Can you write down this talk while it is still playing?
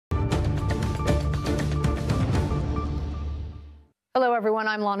Hello, everyone.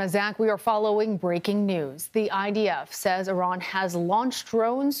 I'm Lana Zak. We are following breaking news. The IDF says Iran has launched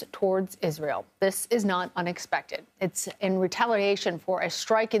drones towards Israel. This is not unexpected. It's in retaliation for a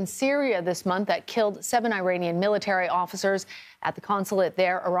strike in Syria this month that killed 7 Iranian military officers at the consulate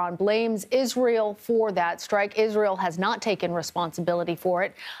there. Iran blames Israel for that strike. Israel has not taken responsibility for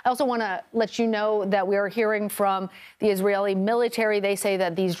it. I also want to let you know that we are hearing from the Israeli military. They say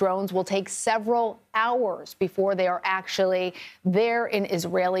that these drones will take several hours before they are actually there in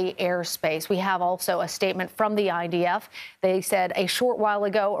Israeli airspace. We have also a statement from the IDF. They said a short while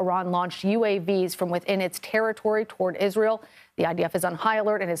ago, Iran launched UAVs from within its territory toward Israel. The IDF is on high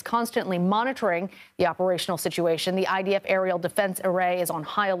alert and is constantly monitoring the operational situation. The IDF Aerial Defense Array is on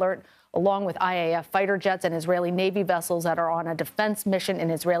high alert, along with IAF fighter jets and Israeli Navy vessels that are on a defense mission in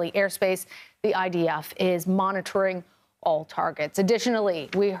Israeli airspace. The IDF is monitoring all targets. Additionally,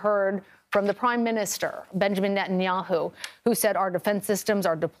 we heard from the Prime Minister, Benjamin Netanyahu, who said our defense systems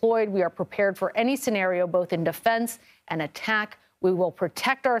are deployed. We are prepared for any scenario, both in defense and attack. We will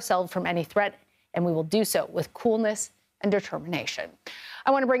protect ourselves from any threat, and we will do so with coolness and determination.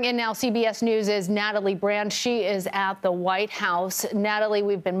 I want to bring in now CBS News' Natalie Brand. She is at the White House. Natalie,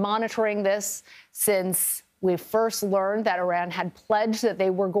 we've been monitoring this since we first learned that Iran had pledged that they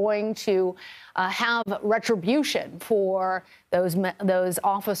were going to have retribution for those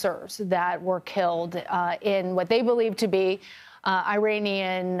officers that were killed in what they believe to be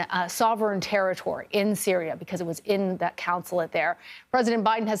Iranian sovereign territory in Syria, because it was in that consulate there. President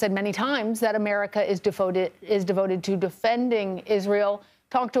Biden has said many times that America is devoted to defending Israel.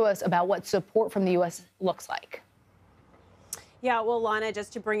 Talk to us about what support from the U.S. looks like. Yeah, well, Lana,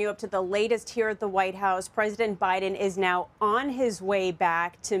 just to bring you up to the latest here at the White House, President Biden is now on his way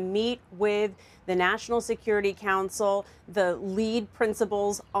back to meet with the National Security Council, the lead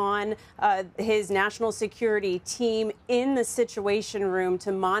principals on his national security team in the Situation Room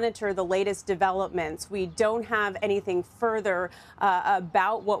to monitor the latest developments. We don't have anything further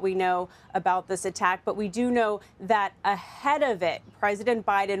about what we know about this attack, but we do know that ahead of it, President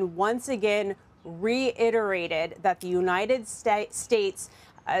Biden once again reiterated that the United States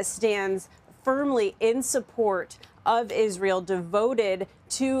stands firmly in support of Israel, devoted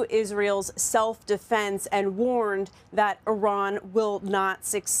to Israel's self-defense, and warned that Iran will not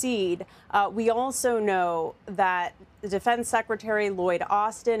succeed. We also know that the Defense Secretary Lloyd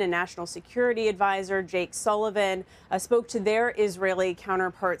Austin and National Security Advisor Jake Sullivan spoke to their Israeli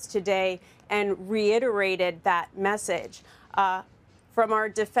counterparts today and reiterated that message. From our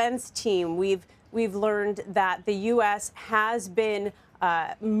defense team, we've learned that the U.S. has been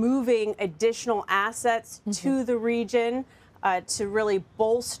moving additional assets to the region to really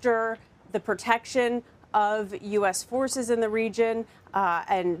bolster the protection of U.S. forces in the region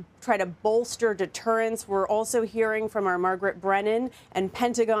and try to bolster deterrence. We're also hearing from our Margaret Brennan and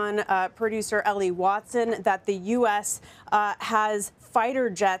Pentagon producer Ellie Watson that the U.S. has fighter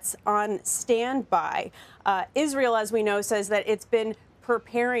jets on standby. Israel, as we know, says that it's been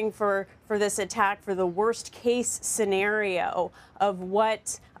preparing for this attack, for the worst case scenario of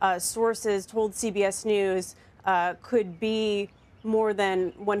what sources told CBS News could be more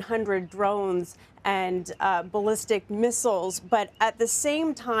than 100 drones and ballistic missiles. But at the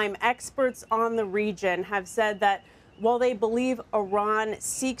same time, experts on the region have said that while they believe Iran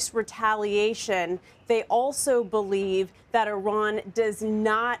seeks retaliation, they also believe that Iran does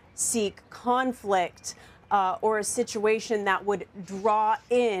not seek conflict or a situation that would draw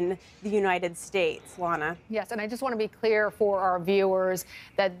in the United States. Lana. Yes, and I just want to be clear for our viewers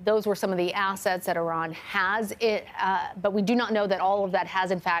that those were some of the assets that Iran has, but we do not know that all of that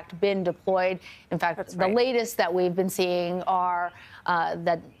has, in fact, been deployed. In fact, That's the right. latest that we've been seeing are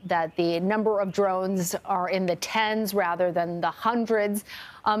that the number of drones are in the tens rather than the hundreds.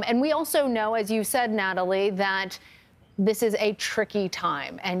 And we also know, as you said, Natalie, that this is a tricky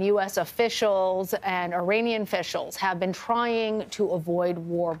time, and U.S. officials and Iranian officials have been trying to avoid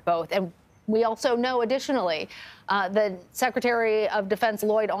war both. And we also know, additionally, the Secretary of Defense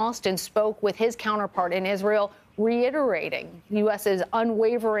Lloyd Austin spoke with his counterpart in Israel, reiterating U.S.'s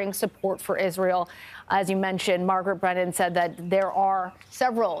unwavering support for Israel. As you mentioned, Margaret Brennan said that there are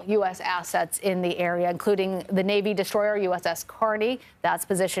several U.S. assets in the area, including the Navy destroyer USS Carney, that's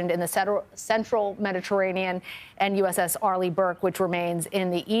positioned in the central Mediterranean, and USS Arleigh Burke, which remains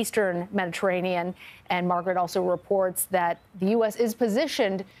in the eastern Mediterranean. And Margaret also reports that the U.S. is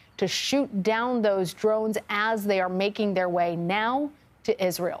positioned to shoot down those drones as they are making their way now to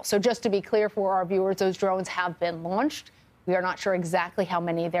Israel. So just to be clear for our viewers, those drones have been launched. We are not sure exactly how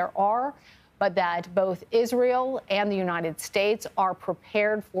many there are, but that both Israel and the United States are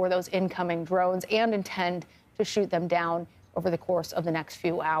prepared for those incoming drones and intend to shoot them down over the course of the next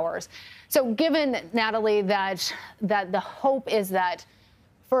few hours. So given, Natalie, that the hope is that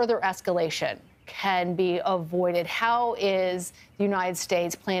further escalation can be avoided, how is the United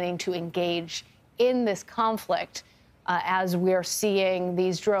States planning to engage in this conflict as we're seeing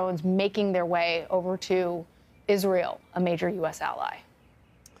these drones making their way over to Israel, a major U.S. ally?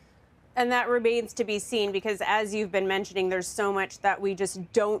 And that remains to be seen because, as you've been mentioning, there's so much that we just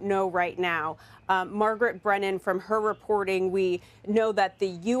don't know right now. Margaret Brennan, from her reporting, we know that the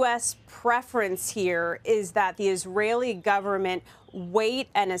U.S. preference here is that the Israeli government wait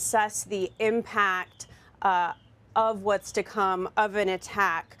and assess the impact of what's to come of an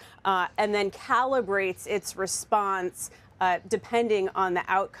attack and then calibrates its response depending on the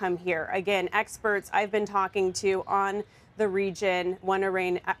outcome here. Again, experts I've been talking to on the region, one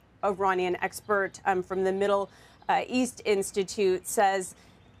Iranian expert from the Middle East Institute says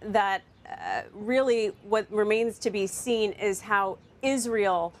that really what remains to be seen is how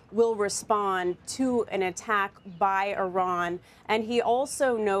Israel will respond to an attack by Iran. And he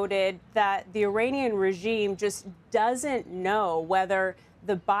also noted that the Iranian regime just doesn't know whether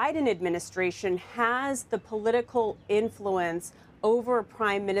the Biden administration has the political influence over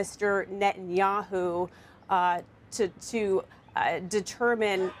Prime Minister Netanyahu to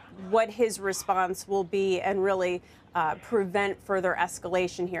determine what his response will be and really prevent further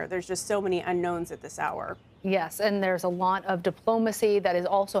escalation here. There's just so many unknowns at this hour. Yes, and there's a lot of diplomacy that is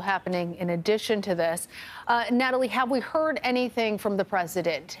also happening in addition to this. Natalie, have we heard anything from the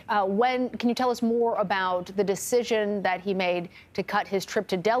president? Can you tell us more about the decision that he made to cut his trip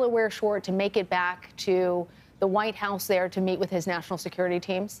to Delaware short, to make it back to the White House there to meet with his national security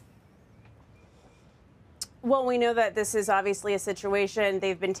teams? Well, we know that this is obviously a situation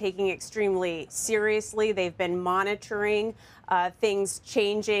they've been taking extremely seriously. They've been monitoring things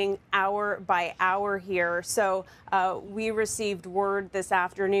changing hour by hour here. So we received word this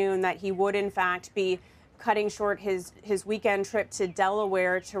afternoon that he would, in fact, be cutting short his weekend trip to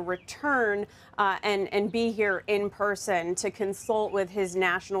Delaware to return and be here in person to consult with his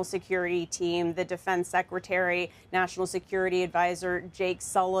national security team, the Defense Secretary, National Security Advisor Jake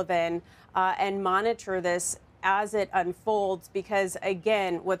Sullivan, and monitor this as it unfolds. Because,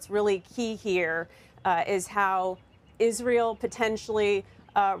 again, what's really key here is how Israel potentially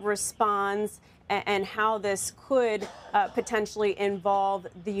responds and how this could potentially involve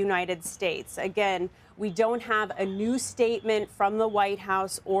the United States. Again, we don't have a new statement from the White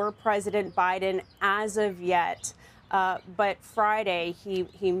House or President Biden as of yet. But Friday,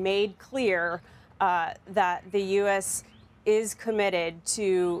 he made clear that the U.S. is committed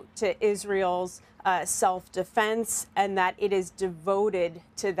to Israel's self-defense and that it is devoted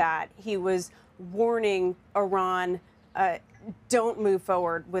to that. He was warning Iran, don't move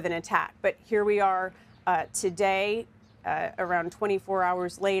forward with an attack. But here we are today, around 24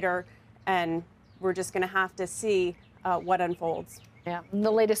 hours later, and we're just going to have to see what unfolds. Yeah,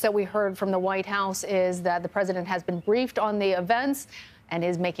 the latest that we heard from the White House is that the president has been briefed on the events and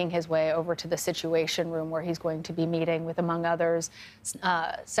is making his way over to the Situation Room, where he's going to be meeting with, among others,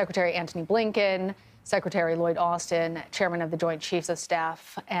 Secretary Antony Blinken, Secretary Lloyd Austin, Chairman of the Joint Chiefs of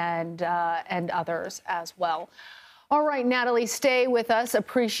Staff, and others as well. All right, Natalie, stay with us.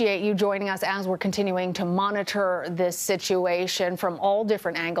 Appreciate you joining us as we're continuing to monitor this situation from all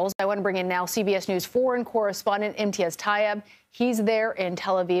different angles. I want to bring in now CBS News foreign correspondent Imtiaz Tayeb. He's there in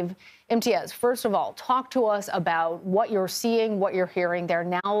Tel Aviv. Imtiaz, first of all, talk to us about what you're seeing, what you're hearing there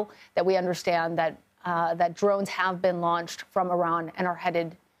now that we understand that that drones have been launched from Iran and are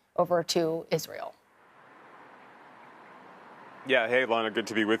headed over to Israel. Yeah, hey, Lana, good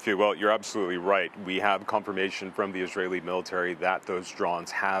to be with you. Well, you're absolutely right. We have confirmation from the Israeli military that those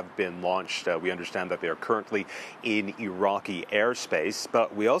drones have been launched. We understand that they are currently in Iraqi airspace,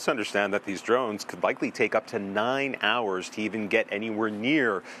 but we also understand that these drones could likely take up to 9 hours to even get anywhere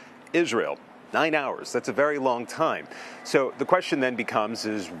near Israel. 9 hours, that's a very long time. So the question then becomes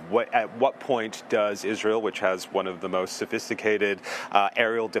at what point does Israel, which has one of the most sophisticated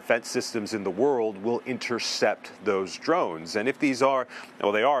aerial defense systems in the world, will intercept those drones? And if these are,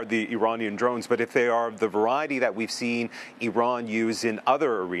 well, they are the Iranian drones, but if they are the variety that we've seen Iran use in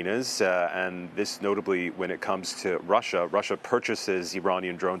other arenas, and this notably when it comes to Russia purchases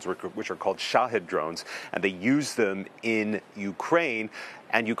Iranian drones, which are called Shahed drones, and they use them in Ukraine.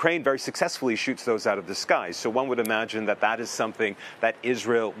 And Ukraine very successfully shoots those out of the sky. So one would imagine that that is something that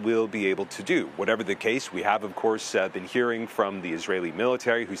Israel will be able to do. Whatever the case, we have, of course, been hearing from the Israeli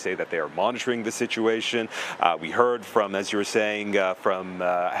military who say that they are monitoring the situation. We heard from, as you were saying, from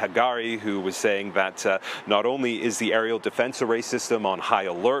Hagari, who was saying that not only is the aerial defense array system on high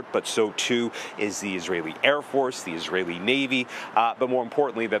alert, but so too is the Israeli Air Force, the Israeli Navy, but more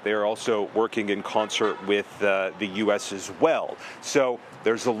importantly, that they are also working in concert with the U.S. as well. So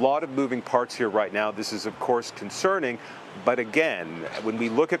there's a lot of moving parts here right now. This is, of course, concerning. But again, when we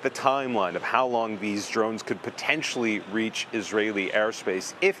look at the timeline of how long these drones could potentially reach Israeli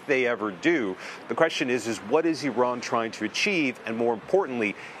airspace, if they ever do, the question is what is Iran trying to achieve? And more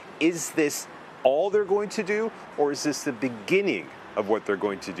importantly, is this all they're going to do, or is this the beginning of what they're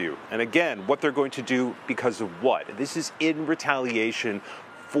going to do? And again, what they're going to do because of what? This is in retaliation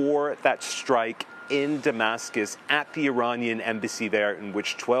for that strike in Damascus at the Iranian embassy there, in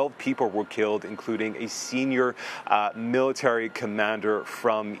which 12 people were killed, including a senior military commander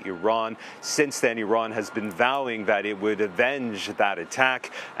from Iran. Since then, Iran has been vowing that it would avenge that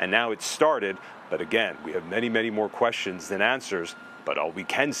attack, and now it's started. But again, we have many, many more questions than answers. But all we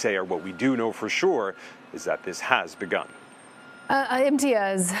can say, or what we do know for sure, is that this has begun.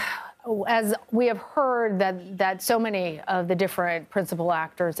 Imtiaz, as we have heard that so many of the different principal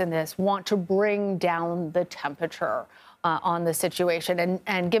actors in this want to bring down the temperature on the situation.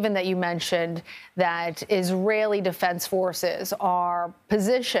 And given that you mentioned that Israeli Defense Forces are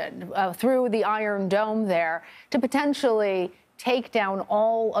positioned through the Iron Dome there to potentially take down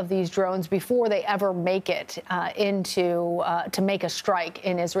all of these drones before they ever make it to make a strike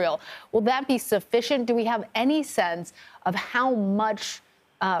in Israel, will that be sufficient? Do we have any sense of how much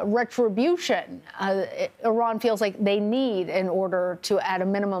retribution Iran feels like they need in order to, at a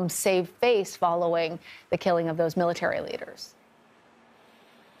minimum, save face following the killing of those military leaders?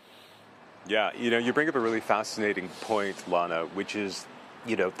 Yeah, you bring up a really fascinating point, Lana, which is,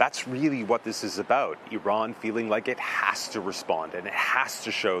 that's really what this is about. Iran feeling like it has to respond and it has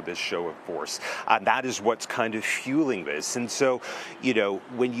to show this show of force. And that is what's kind of fueling this. And so,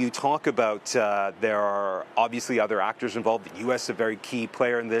 when you talk about there are obviously other actors involved, the U.S. a very key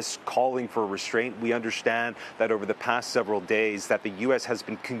player in this, calling for restraint. We understand that over the past several days that the U.S. has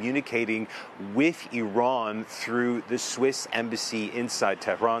been communicating with Iran through the Swiss embassy inside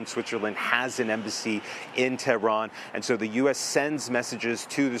Tehran. Switzerland has an embassy in Tehran. And so the U.S. sends messages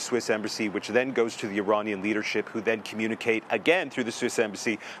to the Swiss embassy, which then goes to the Iranian leadership, who then communicate again through the Swiss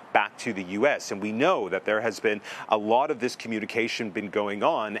embassy back to the U.S. And we know that there has been a lot of this communication been going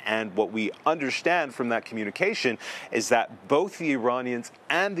on. And what we understand from that communication is that both the Iranians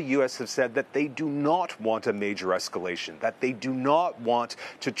and the U.S. have said that they do not want a major escalation, that they do not want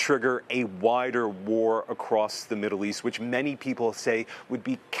to trigger a wider war across the Middle East, which many people say would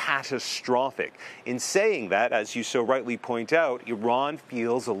be catastrophic. In saying that, as you so rightly point out, Iran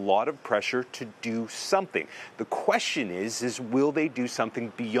feels a lot of pressure to do something. The question is will they do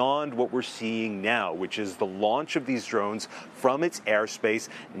something beyond what we're seeing now, which is the launch of these drones from its airspace,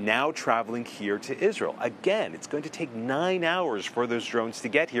 now traveling here to Israel? Again, it's going to take 9 hours for those drones to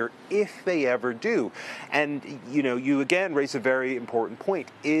get here, if they ever do. And, you again raise a very important point.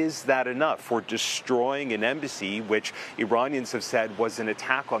 Is that enough for destroying an embassy, which Iranians have said was an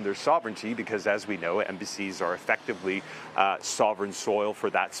attack on their sovereignty, because as we know, embassies are effectively sovereign soil for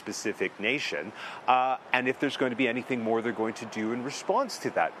that specific nation, and if there's going to be anything more they're going to do in response to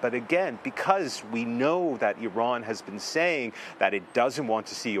that. But again, because we know that Iran has been saying that it doesn't want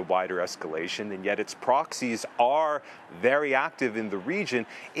to see a wider escalation, and yet its proxies are very active in the region,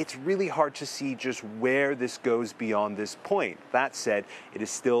 it's really hard to see just where this goes beyond this point. That said, it is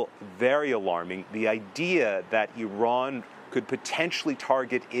still very alarming. The idea that Iran could potentially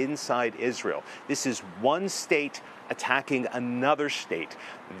target inside Israel. This is one state attacking another state.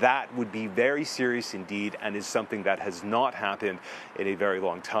 That would be very serious indeed, and is something that has not happened in a very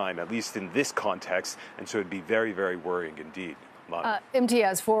long time, at least in this context, and so it'd be very, very worrying indeed.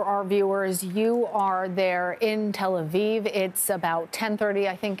 Imtiaz, for our viewers, you are there in Tel Aviv. It's about 10:30,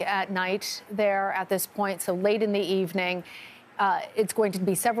 I think, at night there at this point, so late in the evening. It's going to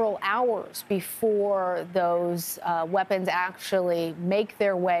be several hours before those weapons actually make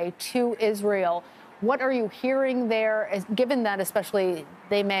their way to Israel. What are you hearing there, given that especially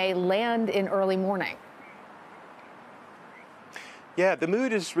they may land in early morning? Yeah, the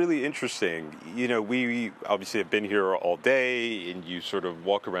mood is really interesting. We obviously have been here all day, and you sort of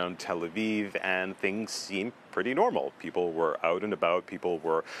walk around Tel Aviv, and things seem pretty normal. People were out and about. People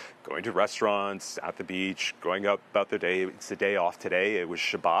were going to restaurants, at the beach, going out about their day. It's the day off today. It was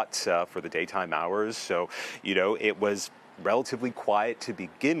Shabbat for the daytime hours. So, it was relatively quiet to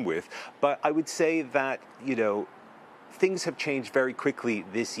begin with. But I would say that, things have changed very quickly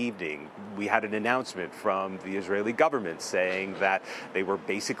this evening. We had an announcement from the Israeli government saying that they were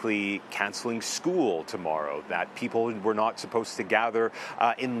basically canceling school tomorrow, that people were not supposed to gather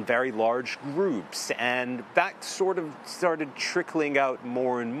in very large groups. And that sort of started trickling out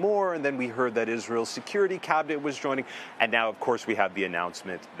more and more. And then we heard that Israel's security cabinet was joining. And now, of course, we have the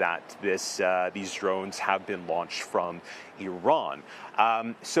announcement that these drones have been launched from Iran.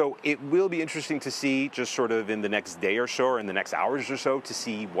 So it will be interesting to see, just sort of in the next day or so, or in the next hours or so, to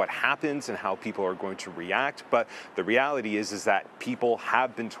see what happens and how people are going to react. But the reality is that people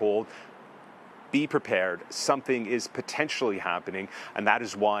have been told, be prepared, something is potentially happening, and that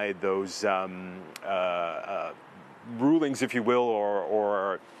is why those rulings, if you will,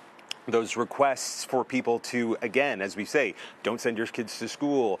 or those requests for people to, again, as we say, don't send your kids to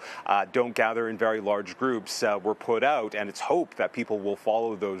school, don't gather in very large groups, were put out, and it's hoped that people will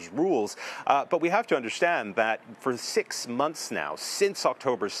follow those rules. But we have to understand that for 6 months now, since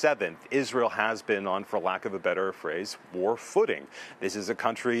October 7th, Israel has been on, for lack of a better phrase, war footing. This is a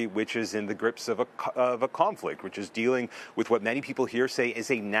country which is in the grips of a conflict, which is dealing with what many people here say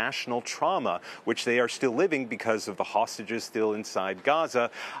is a national trauma, which they are still living because of the hostages still inside Gaza,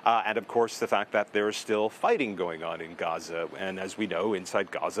 and of course the fact that there is still fighting going on in Gaza. And as we know,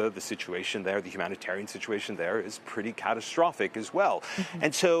 inside Gaza, the situation there, the humanitarian situation there, is pretty catastrophic as well. Mm-hmm.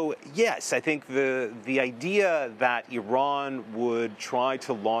 And so, yes, I think the idea that Iran would try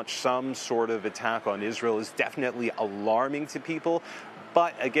to launch some sort of attack on Israel is definitely alarming to people.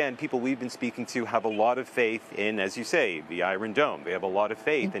 But again, people we've been speaking to have a lot of faith in, as you say, the Iron Dome. They have a lot of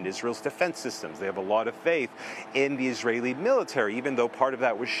faith in Israel's defense systems. They have a lot of faith in the Israeli military, even though part of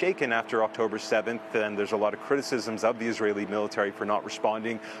that was shaken after October 7th. And there's a lot of criticisms of the Israeli military for not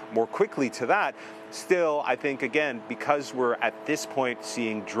responding more quickly to that. Still, I think, again, because we're at this point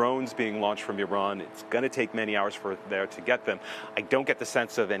seeing drones being launched from Iran, it's going to take many hours for there to get them. I don't get the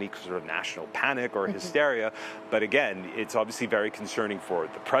sense of any sort of national panic or hysteria. But again, it's obviously very concerning for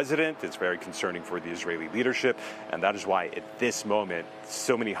the president. It's very concerning for the Israeli leadership. And that is why at this moment,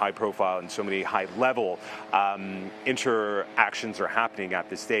 so many high profile and so many high level interactions are happening at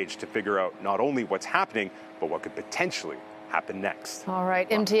this stage to figure out not only what's happening, but what could potentially happen next. All right,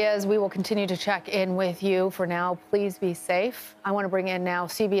 Imtiaz, we will continue to check in with you. For now, please be safe. I want to bring in now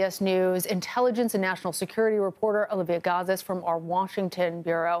CBS News intelligence and national security reporter Olivia Gazis from our Washington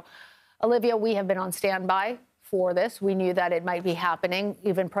bureau. Olivia, we have been on standby for this. We knew that it might be happening.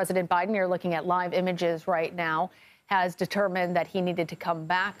 Even President Biden, you're looking at live images right now, has determined that he needed to come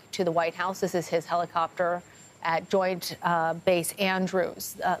back to the White House. This is his helicopter at Joint Base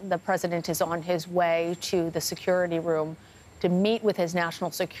Andrews. The president is on his way to the security room to meet with his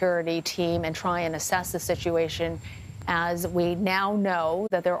national security team and try and assess the situation, as we now know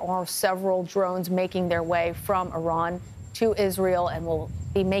that there are several drones making their way from Iran to Israel and will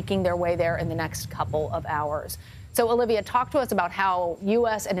be making their way there in the next couple of hours. So, Olivia, talk to us about how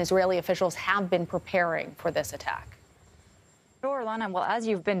U.S. and Israeli officials have been preparing for this attack. Sure, Lana. Well, as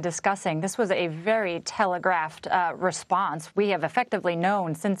you've been discussing, this was a very telegraphed response. We have effectively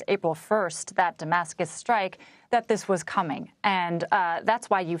known since April 1st, that Damascus strike, that this was coming. And that's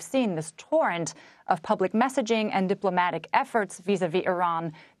why you've seen this torrent of public messaging and diplomatic efforts vis-a-vis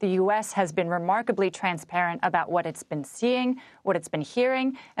Iran. The U.S. has been remarkably transparent about what it's been seeing, what it's been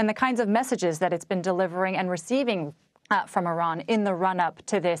hearing, and the kinds of messages that it's been delivering and receiving from Iran in the run-up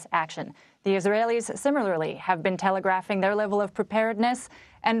to this action. The Israelis similarly have been telegraphing their level of preparedness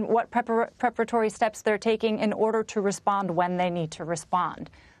and what preparatory steps they're taking in order to respond when they need to respond.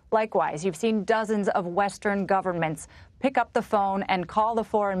 Likewise, you've seen dozens of Western governments pick up the phone and call the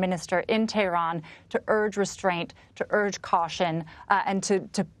foreign minister in Tehran to urge restraint, to urge caution, and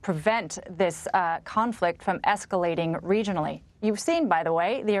to prevent this conflict from escalating regionally. You've seen, by the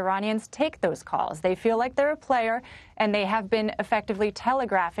way, the Iranians take those calls. They feel like they're a player, and they have been effectively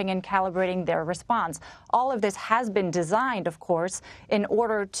telegraphing and calibrating their response. All of this has been designed, of course, in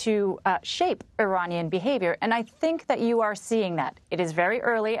order to shape Iranian behavior. And I think that you are seeing that. It is very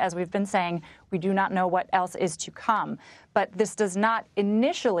early, as we've been saying. We do not know what else is to come. But this does not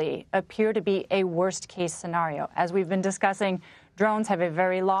initially appear to be a worst-case scenario. As we've been discussing, drones have a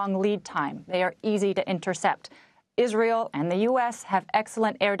very long lead time. They are easy to intercept. Israel and the U.S. have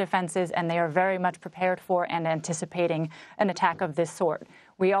excellent air defenses, and they are very much prepared for and anticipating an attack of this sort.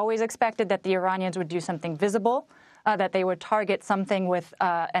 We always expected that the Iranians would do something visible, that they would target something with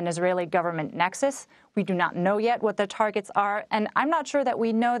an Israeli government nexus. We do not know yet what the targets are, and I'm not sure that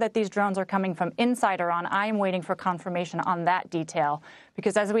we know that these drones are coming from inside Iran. I am waiting for confirmation on that detail,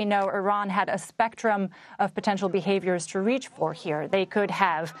 because as we know, Iran had a spectrum of potential behaviors to reach for here. They could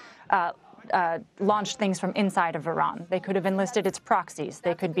have launched things from inside of Iran. They could have enlisted its proxies.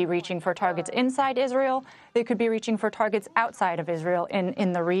 They could be reaching for targets inside Israel. They could be reaching for targets outside of Israel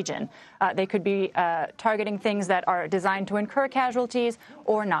in the region. They could be targeting things that are designed to incur casualties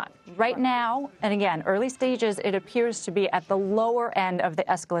or not. Right now, and again, early stages, it appears to be at the lower end of the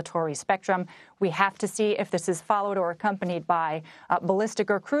escalatory spectrum. We have to see if this is followed or accompanied by ballistic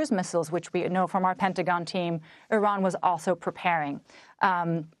or cruise missiles, which we know from our Pentagon team Iran was also preparing.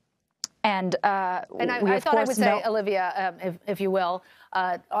 I thought I would say, Olivia, if you will,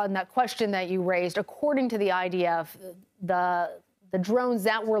 on that question that you raised, according to the IDF, the drones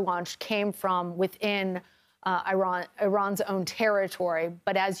that were launched came from within Iran's own territory.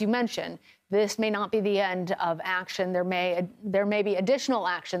 But as you mentioned, this may not be the end of action. There may be additional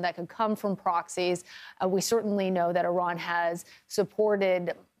action that could come from proxies. We certainly know that Iran has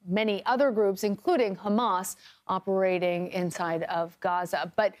supported many other groups, including Hamas, operating inside of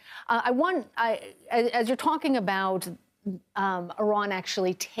Gaza. But as you're talking about Iran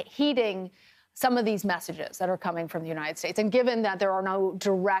actually heeding some of these messages that are coming from the United States, and given that there are no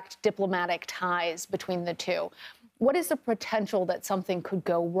direct diplomatic ties between the two, what is the potential that something could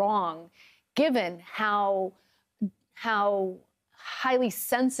go wrong, given how highly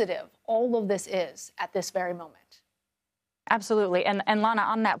sensitive all of this is at this very moment? Absolutely. And Lana,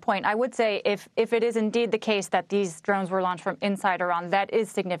 on that point, I would say if it is indeed the case that these drones were launched from inside Iran, that is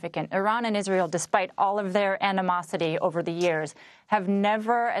significant. Iran and Israel, despite all of their animosity over the years, have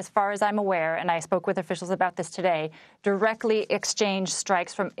never, as far as I'm aware, and I spoke with officials about this today, directly exchanged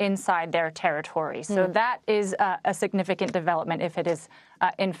strikes from inside their territory. So that is a significant development if it is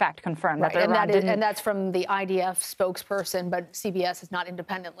in fact confirmed. Right. And that's from the IDF spokesperson, but CBS has not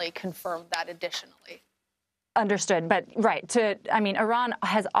independently confirmed that additionally. Understood. But Iran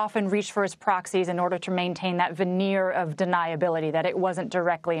has often reached for its proxies in order to maintain that veneer of deniability that it wasn't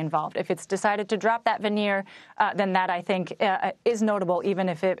directly involved. If it's decided to drop that veneer, then that, I think, is notable, even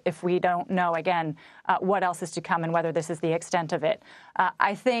if we don't know, again, what else is to come and whether this is the extent of it.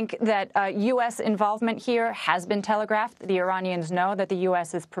 I think that U.S. involvement here has been telegraphed. The Iranians know that the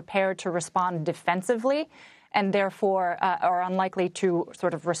U.S. is prepared to respond defensively, and therefore are unlikely to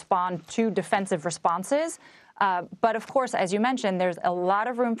sort of respond to defensive responses. But of course, as you mentioned, there's a lot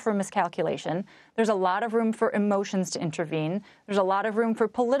of room for miscalculation. There's a lot of room for emotions to intervene. There's a lot of room for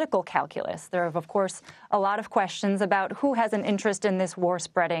political calculus. There are, of course, a lot of questions about who has an interest in this war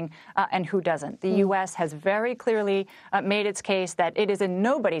spreading and who doesn't. The U.S. has very clearly made its case that it is in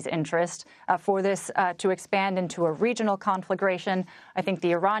nobody's interest for this to expand into a regional conflagration. I think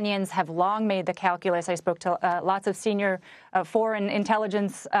the Iranians have long made the calculus. I spoke to lots of senior foreign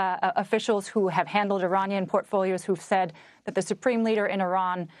intelligence officials who have handled Iranian portfolios who've said that the supreme leader in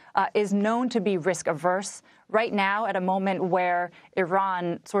Iran is known to be risk-averse. Right now, at a moment where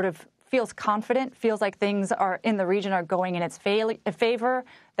Iran sort of feels confident, feels like things are in the region are going in its favor,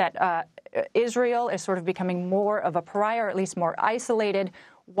 that Israel is sort of becoming more of a pariah, or at least more isolated.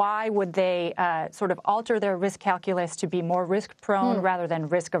 Why would they sort of alter their risk calculus to be more risk-prone rather than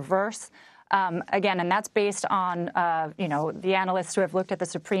risk-averse? Again, and that's based on, the analysts who have looked at the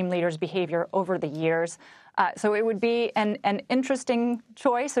supreme leader's behavior over the years. So it would be an interesting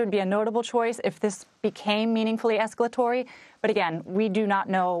choice. It would be a notable choice if this became meaningfully escalatory. But again, we do not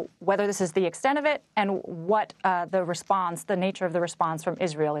know whether this is the extent of it and what the nature of the response from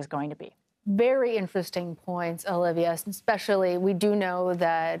Israel is going to be. Very interesting points, Olivia. Especially, we do know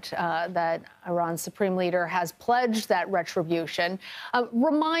that Iran's supreme leader has pledged that retribution.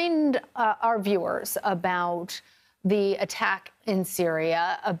 Remind our viewers about the attack in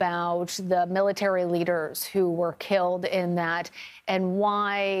Syria, about the military leaders who were killed in that, and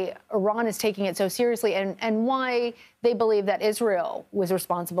why Iran is taking it so seriously, and why they believe that Israel was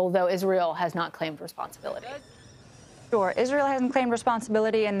responsible, though Israel has not claimed responsibility. Sure. Israel hasn't claimed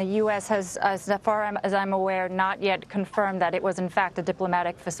responsibility, and the U.S. has, as far as I'm aware, not yet confirmed that it was, in fact, a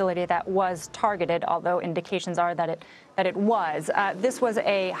diplomatic facility that was targeted, although indications are that it was. This was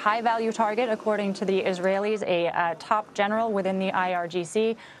a high-value target, according to the Israelis, a top general within the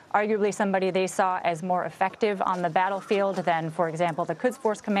IRGC, arguably somebody they saw as more effective on the battlefield than, for example, the Quds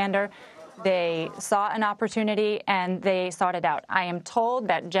Force commander. They saw an opportunity and they sought it out. I am told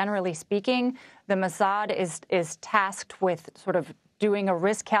that, generally speaking, the Mossad is tasked with sort of doing a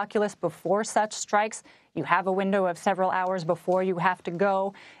risk calculus before such strikes. You have a window of several hours before you have to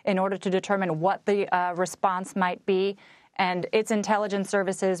go in order to determine what the response might be. And its intelligence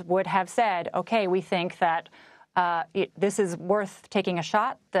services would have said, OK, we think that this is worth taking a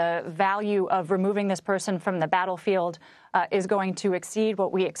shot. The value of removing this person from the battlefield is going to exceed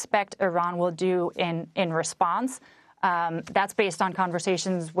what we expect Iran will do in response. That's based on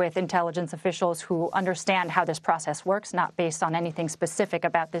conversations with intelligence officials who understand how this process works, not based on anything specific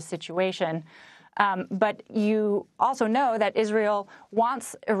about this situation. But you also know that Israel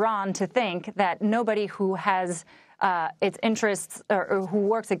wants Iran to think that nobody who has its interests or who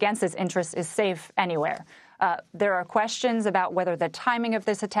works against its interests is safe anywhere. There are questions about whether the timing of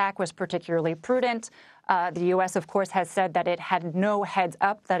this attack was particularly prudent. The U.S., of course, has said that it had no heads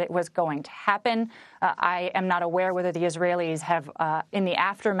up that it was going to happen. I am not aware whether the Israelis have, in the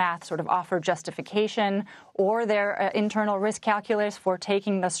aftermath, sort of offered justification or their internal risk calculus for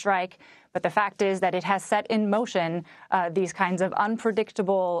taking the strike. But the fact is that it has set in motion these kinds of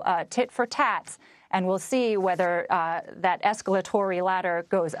unpredictable tit-for-tats, and we'll see whether that escalatory ladder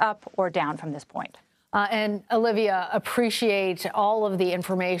goes up or down from this point. And Olivia, appreciate all of the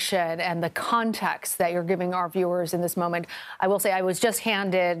information and the context that you're giving our viewers in this moment. I will say I was just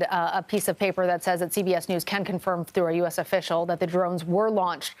handed a piece of paper that says that CBS News can confirm through a U.S. official that the drones were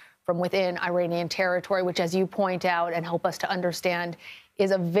launched from within Iranian territory, which, as you point out and help us to understand,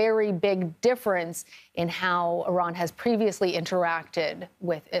 is a very big difference in how Iran has previously interacted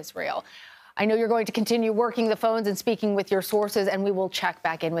with Israel. I know you're going to continue working the phones and speaking with your sources, and we will check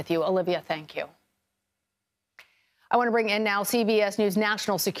back in with you. Olivia, thank you. I want to bring in now CBS News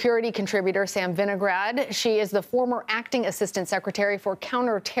national security contributor Sam Vinograd. She is the former acting assistant secretary for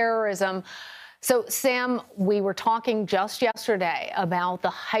counterterrorism. So, Sam, we were talking just yesterday about the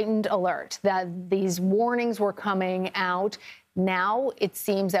heightened alert, that these warnings were coming out. Now it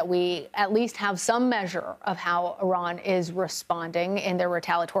seems that we at least have some measure of how Iran is responding in their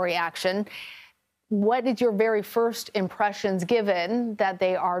retaliatory action. What is your very first impressions, given that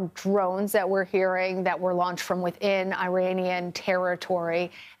they are drones that we're hearing that were launched from within Iranian territory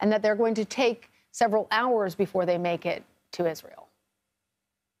and that they're going to take several hours before they make it to Israel?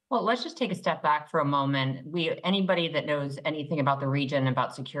 Well, let's just take a step back for a moment. Anybody that knows anything about the region,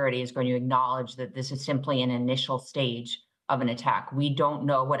 about security, is going to acknowledge that this is simply an initial stage of an attack. We don't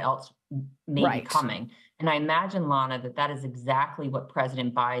know what else may be coming. And I imagine, Lana, that is exactly what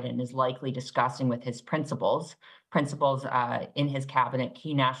President Biden is likely discussing with his principals in his cabinet,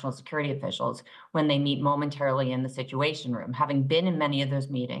 key national security officials, when they meet momentarily in the Situation Room. Having been in many of those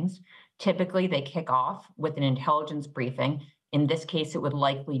meetings, typically they kick off with an intelligence briefing. In this case, it would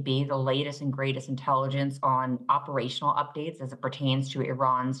likely be the latest and greatest intelligence on operational updates as it pertains to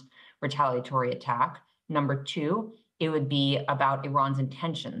Iran's retaliatory attack. Number two, it would be about Iran's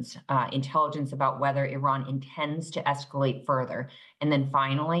intentions, intelligence about whether Iran intends to escalate further. And then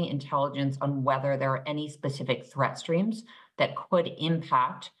finally, intelligence on whether there are any specific threat streams that could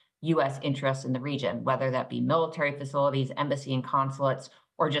impact U.S. interests in the region, whether that be military facilities, embassy and consulates,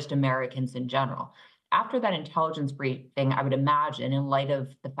 or just Americans in general. After that intelligence briefing, I would imagine, in light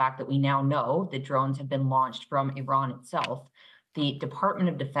of the fact that we now know that drones have been launched from Iran itself, the Department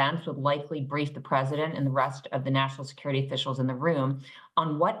of Defense would likely brief the president and the rest of the national security officials in the room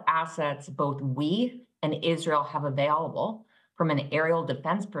on what assets both we and Israel have available from an aerial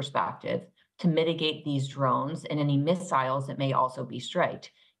defense perspective to mitigate these drones and any missiles that may also be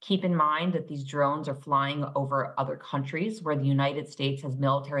striked. Keep in mind that these drones are flying over other countries where the United States has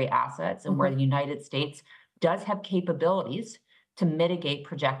military assets and where the United States does have capabilities to mitigate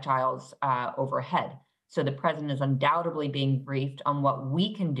projectiles overhead. So the president is undoubtedly being briefed on what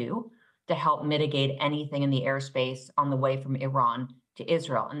we can do to help mitigate anything in the airspace on the way from Iran to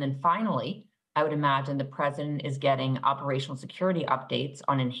Israel. And then finally, I would imagine the president is getting operational security updates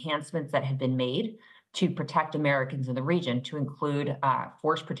on enhancements that have been made to protect Americans in the region, to include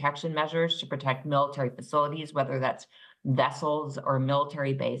force protection measures to protect military facilities, whether that's vessels or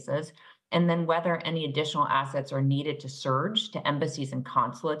military bases, and then whether any additional assets are needed to surge to embassies and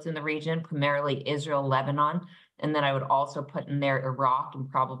consulates in the region, primarily Israel, Lebanon, and then I would also put in there Iraq and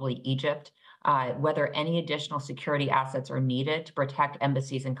probably Egypt, whether any additional security assets are needed to protect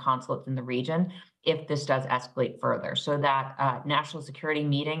embassies and consulates in the region if this does escalate further. So that national security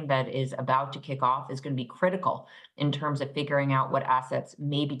meeting that is about to kick off is going to be critical in terms of figuring out what assets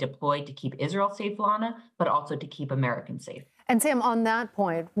may be deployed to keep Israel safe, Lana, but also to keep Americans safe. And Sam, on that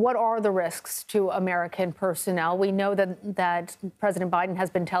point, what are the risks to American personnel? We know that President Biden has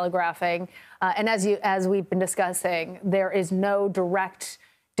been telegraphing, and as we've been discussing, there is no direct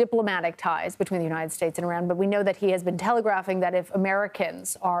diplomatic ties between the United States and Iran, but we know that he has been telegraphing that if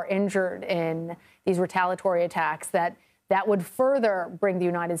Americans are injured in these retaliatory attacks, that would further bring the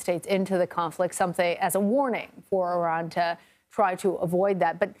United States into the conflict, something as a warning for Iran to try to avoid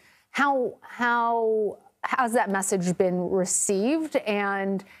that. But how has that message been received,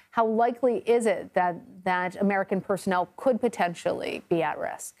 and how likely is it that American personnel could potentially be at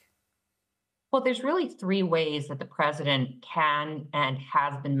risk? Well, there's really three ways that the president can and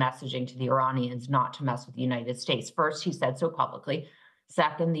has been messaging to the Iranians not to mess with the United States. First, he said so publicly.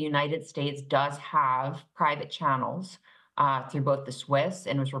 Second, the United States does have private channels through both the Swiss,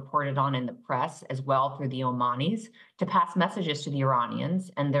 and was reported on in the press, as well through the Omanis, to pass messages to the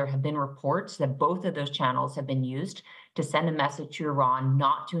Iranians. And there have been reports that both of those channels have been used to send a message to Iran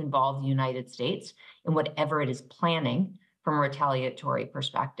not to involve the United States in whatever it is planning from a retaliatory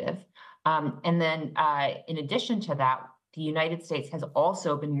perspective. And then in addition to that, the United States has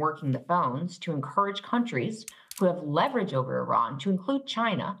also been working the phones to encourage countries who have leverage over Iran, to include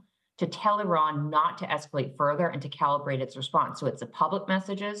China, to tell Iran not to escalate further and to calibrate its response. So it's the public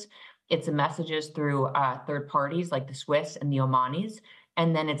messages, it's the messages through third parties like the Swiss and the Omanis,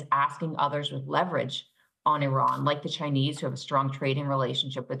 and then it's asking others with leverage on Iran, like the Chinese, who have a strong trading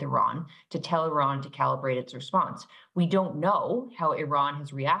relationship with Iran, to tell Iran to calibrate its response. We don't know how Iran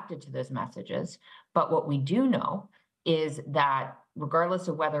has reacted to those messages, but what we do know is that regardless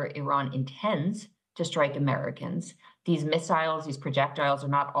of whether Iran intends to strike Americans, these missiles, these projectiles are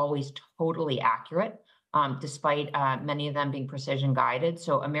not always totally accurate, despite many of them being precision guided.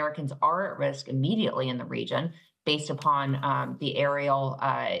 So Americans are at risk immediately in the region based upon the aerial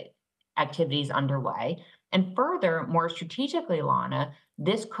activities underway. And further, more strategically, Lana,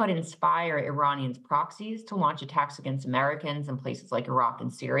 this could inspire Iranians' proxies to launch attacks against Americans in places like Iraq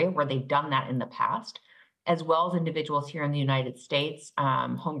and Syria, where they've done that in the past, as well as individuals here in the United States,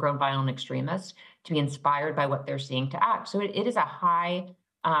 homegrown violent extremists, to be inspired by what they're seeing to act. So it is a high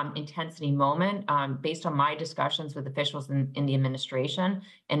intensity moment. Based on my discussions with officials in the administration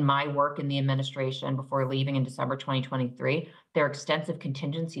and my work in the administration before leaving in December 2023, there are extensive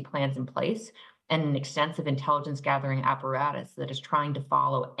contingency plans in place and an extensive intelligence gathering apparatus that is trying to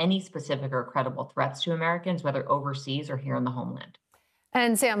follow any specific or credible threats to Americans, whether overseas or here in the homeland.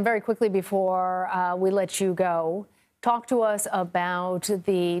 And Sam, very quickly before we let you go, talk to us about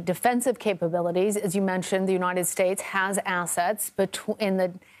the defensive capabilities. As you mentioned, the United States has assets in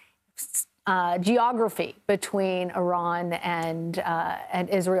the geography between Iran and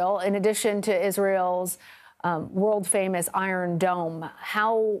Israel. In addition to Israel's world-famous Iron Dome,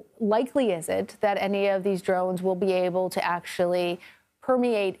 how likely is it that any of these drones will be able to actually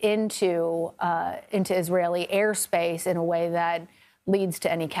permeate into Israeli airspace in a way that leads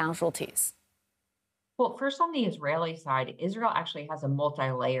to any casualties? Well, first on the Israeli side, Israel actually has a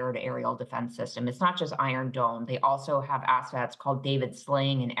multi-layered aerial defense system. It's not just Iron Dome. They also have assets called David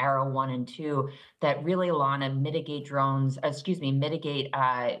Sling and Arrow 1 and 2 that really, Lana, mitigate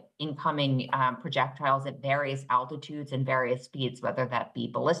incoming projectiles at various altitudes and various speeds, whether that be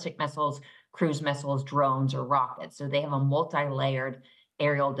ballistic missiles, cruise missiles, drones, or rockets. So they have a multi-layered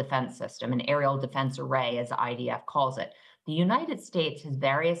aerial defense system, an aerial defense array, as the IDF calls it. The United States has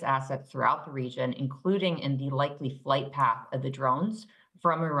various assets throughout the region, including in the likely flight path of the drones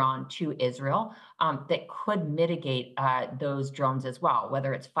from Iran to Israel, that could mitigate those drones as well,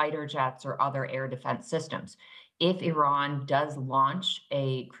 whether it's fighter jets or other air defense systems. If Iran does launch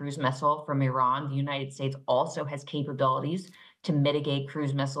a cruise missile from Iran, the United States also has capabilities to mitigate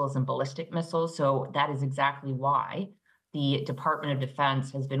cruise missiles and ballistic missiles. So that is exactly why the Department of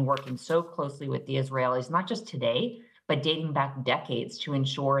Defense has been working so closely with the Israelis, not just today, but dating back decades, to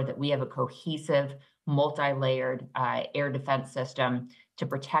ensure that we have a cohesive, multi-layered air defense system to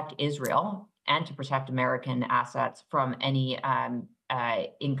protect Israel and to protect American assets from any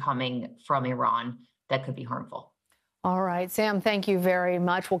incoming from Iran that could be harmful. All right, Sam, thank you very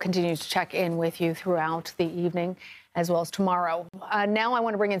much. We'll continue to check in with you throughout the evening as well as tomorrow. Now I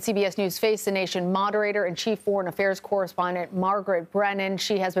want to bring in CBS News Face the Nation moderator and chief foreign affairs correspondent Margaret Brennan.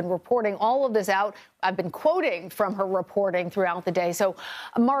 She has been reporting all of this out. I've been quoting from her reporting throughout the day. So,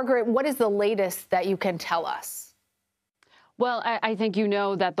 Margaret, what is the latest that you can tell us? Well, I think you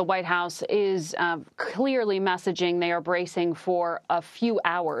know that the White House is clearly messaging they are bracing for a few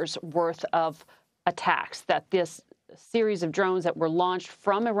hours worth of attacks, that this series of drones that were launched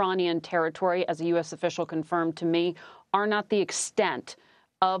from Iranian territory, as a U.S. official confirmed to me, are not the extent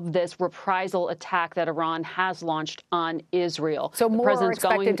of this reprisal attack that Iran has launched on Israel. So more are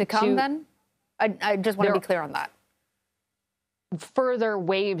expected to come then? I just want to be clear on that. further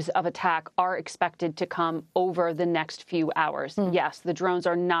waves of attack are expected to come over the next few hours. Yes, the drones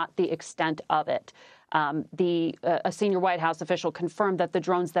are not the extent of it. A senior White House official confirmed that the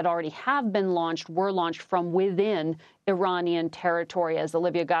drones that already have been launched were launched from within Iranian territory. As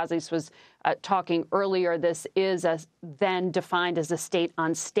Olivia Gazis was talking earlier, this is then defined as a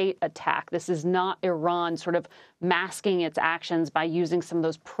state-on-state attack. This is not Iran sort of masking its actions by using some of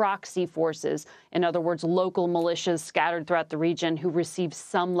those proxy forces, in other words, local militias scattered throughout the region who receive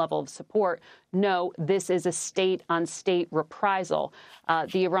some level of support. No, this is a state-on-state reprisal.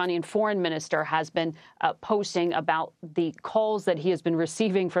 The Iranian foreign minister has been posting about the calls that he has been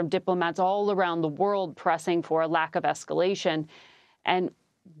receiving from diplomats all around the world pressing for a lack of escalation. And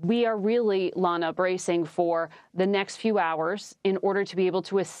we are really, Lana, bracing for the next few hours in order to be able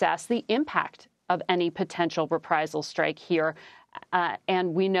to assess the impact of any potential reprisal strike here.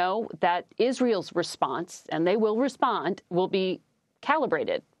 And we know that Israel's response, and they will respond, will be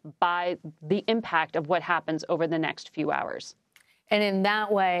calibrated by the impact of what happens over the next few hours. And in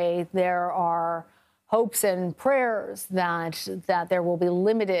that way, there are hopes and prayers that there will be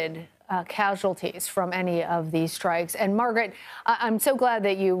limited casualties from any of these strikes. And Margaret, I'm so glad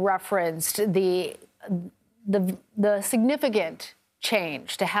that you referenced the significant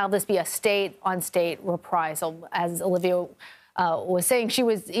change to have this be a state-on-state reprisal. As Olivia was saying, she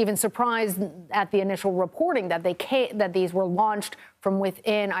was even surprised at the initial reporting that these were launched from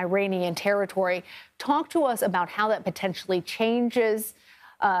within Iranian territory. Talk to us about how that potentially changes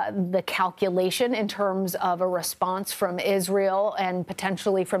the calculation in terms of a response from Israel and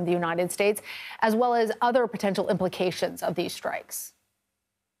potentially from the United States, as well as other potential implications of these strikes.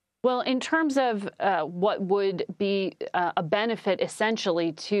 Well, in terms of what would be a benefit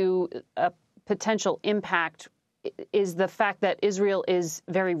essentially to a potential impact is the fact that Israel is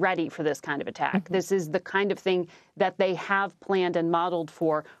very ready for this kind of attack. This is the kind of thing that they have planned and modeled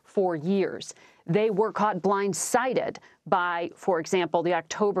for years. They were caught blindsided by, for example, the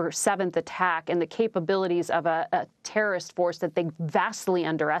October 7th attack and the capabilities of a terrorist force that they vastly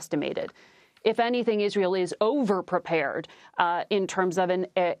underestimated. If anything, Israel is over-prepared in terms of an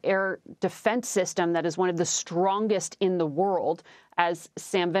air defense system that is one of the strongest in the world, as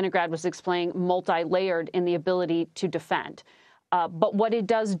Sam Vinograd was explaining, multi-layered in the ability to defend. But what it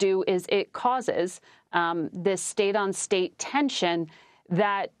does do is it causes this state-on-state tension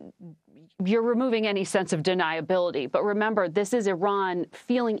that you're removing any sense of deniability. But remember, this is Iran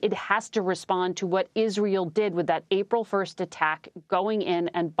feeling it has to respond to what Israel did with that April 1st attack, going in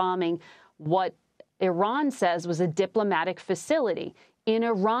and bombing what Iran says was a diplomatic facility. In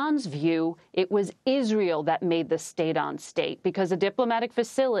Iran's view, it was Israel that made the state-on-state, because a diplomatic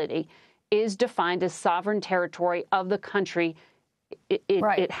facility is defined as sovereign territory of the country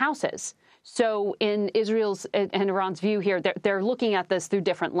it houses. So in Israel's and Iran's view here, they're looking at this through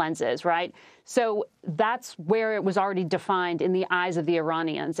different lenses, right? So that's where it was already defined in the eyes of the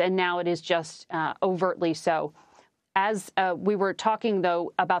Iranians, and now it is just overtly so. As we were talking,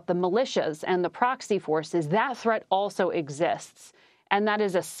 though, about the militias and the proxy forces, that threat also exists. And that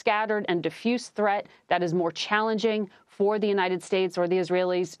is a scattered and diffuse threat that is more challenging for the United States or the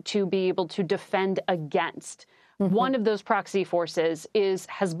Israelis to be able to defend against. One of those proxy forces is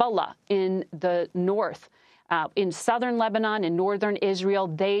Hezbollah in the north. In southern Lebanon, in northern Israel,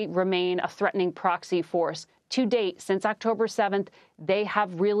 they remain a threatening proxy force. To date, since October 7th, they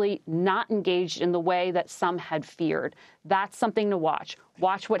have really not engaged in the way that some had feared. That's something to watch.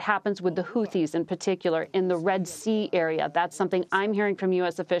 Watch what happens with the Houthis in particular in the Red Sea area. That's something I'm hearing from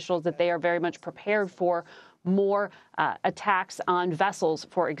U.S. officials that they are very much prepared for. More attacks on vessels,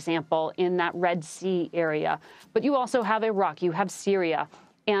 for example, in that Red Sea area. But you also have Iraq, you have Syria,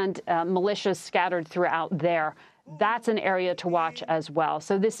 and militias scattered throughout there. That's an area to watch as well.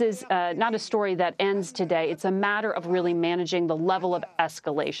 So this is not a story that ends today. It's a matter of really managing the level of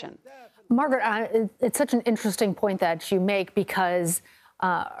escalation. Margaret, it's such an interesting point that you make, because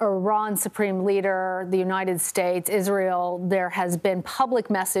Iran's supreme leader, the United States, Israel, there has been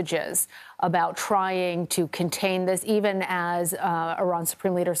public messages about trying to contain this, even as Iran's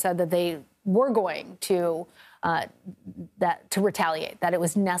supreme leader said that they were going to retaliate, that it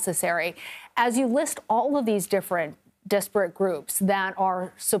was necessary. As you list all of these different disparate groups that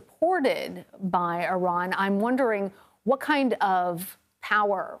are supported by Iran, I'm wondering what kind of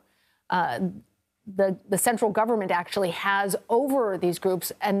power the central government actually has over these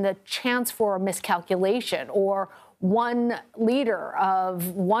groups, and the chance for a miscalculation or one leader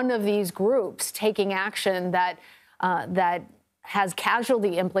of one of these groups taking action that has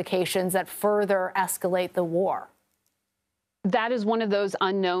casualty implications that further escalate the war. That is one of those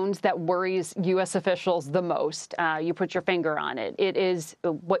unknowns that worries U.S. officials the most. You put your finger on it. It is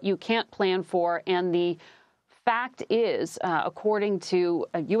what you can't plan for. And the fact is, according to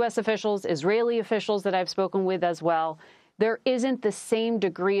U.S. officials, Israeli officials that I've spoken with as well, there isn't the same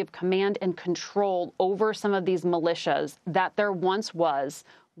degree of command and control over some of these militias that there once was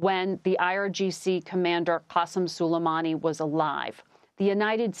when the IRGC commander Qasem Soleimani was alive. The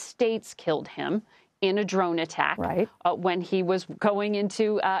United States killed him in a drone attack when he was going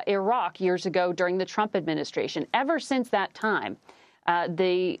into Iraq years ago during the Trump administration. Ever since that time,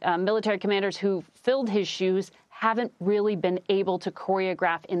 the military commanders who filled his shoes haven't really been able to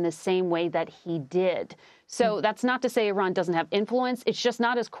choreograph in the same way that he did. So that's not to say Iran doesn't have influence. It's just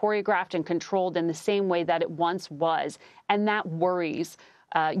not as choreographed and controlled in the same way that it once was. And that worries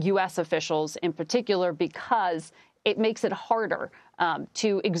U.S. officials in particular because it makes it harder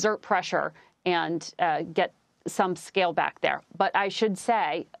to exert pressure and get some scale back there. But I should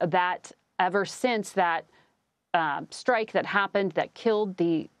say that ever since that strike that happened that killed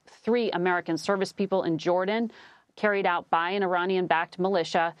the 3 American service people in Jordan, carried out by an Iranian-backed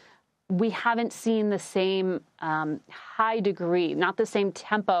militia, we haven't seen the same high degree, not the same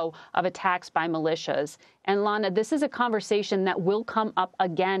tempo of attacks by militias. And Lana, this is a conversation that will come up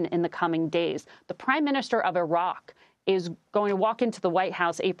again in the coming days. The Prime Minister of Iraq is going to walk into the White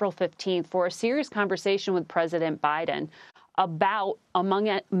House April 15th for a serious conversation with President Biden about,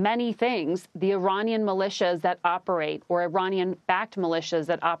 among many things, the Iranian militias that operate, or Iranian-backed militias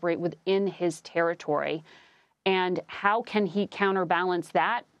that operate within his territory. And how can he counterbalance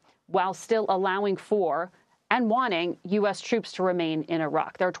that while still allowing for and wanting U.S. troops to remain in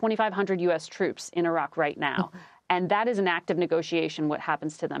Iraq? There are 2,500 U.S. troops in Iraq right now. And that is an active negotiation, what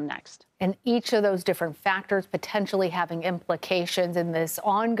happens to them next. And each of those different factors potentially having implications in this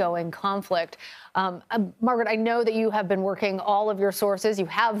ongoing conflict. Margaret, I know that you have been working all of your sources. You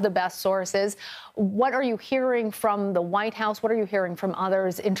have the best sources. What are you hearing from the White House? What are you hearing from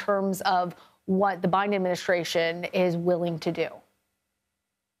others in terms of what the Biden administration is willing to do?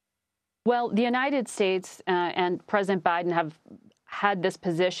 Well, the United States and President Biden have had this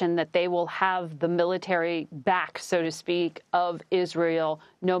position that they will have the military back, so to speak, of Israel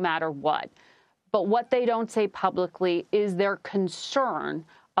no matter what. But what they don't say publicly is their concern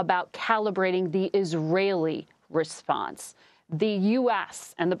about calibrating the Israeli response. The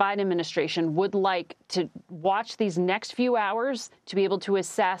U.S. and the Biden administration would like to watch these next few hours to be able to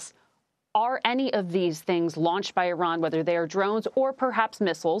assess, are any of these things launched by Iran, whether they are drones or perhaps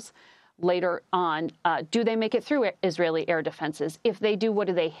missiles, later on, do they make it through Israeli air defenses? If they do, what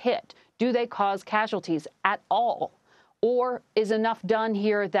do they hit? Do they cause casualties at all? Or is enough done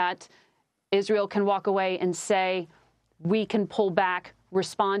here that Israel can walk away and say, we can pull back,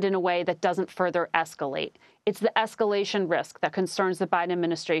 respond in a way that doesn't further escalate? It's the escalation risk that concerns the Biden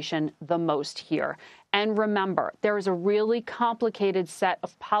administration the most here. And remember, there is a really complicated set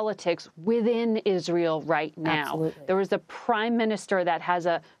of politics within Israel right now. Absolutely. There is a prime minister that has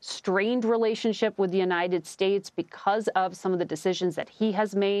a strained relationship with the United States because of some of the decisions that he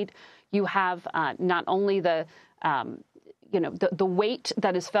has made. You have not only the weight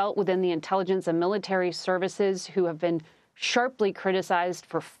that is felt within the intelligence and military services who have been sharply criticized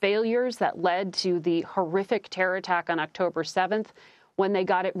for failures that led to the horrific terror attack on October 7th. When they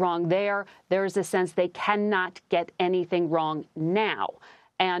got it wrong there is a sense they cannot get anything wrong now.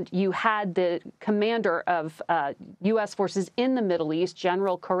 And you had the commander of U.S. forces in the Middle East,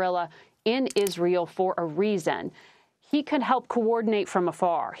 General Kurilla, in Israel for a reason. He could help coordinate from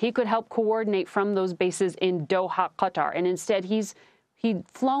afar. He could help coordinate from those bases in Doha, Qatar. And instead, he'd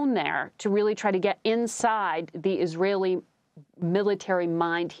flown there to really try to get inside the Israeli military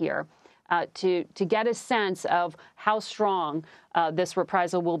mind here, to get a sense of how strong this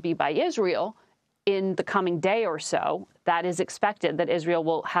reprisal will be by Israel in the coming day or so. That is expected, that Israel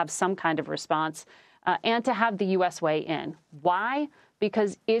will have some kind of response, and to have the U.S. weigh in. Why?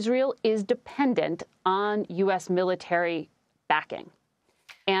 Because Israel is dependent on U.S. military backing.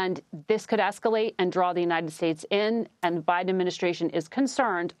 And this could escalate and draw the United States in, and the Biden administration is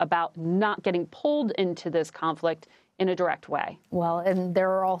concerned about not getting pulled into this conflict in a direct way. Well, and there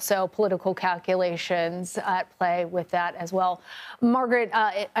are also political calculations at play with that as well. Margaret,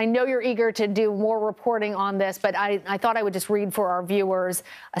 I know you're eager to do more reporting on this, but I thought I would just read for our viewers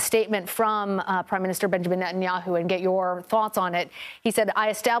a statement from Prime Minister Benjamin Netanyahu and get your thoughts on it. He said,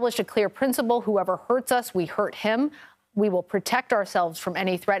 "I established a clear principle. Whoever hurts us, we hurt him. We will protect ourselves from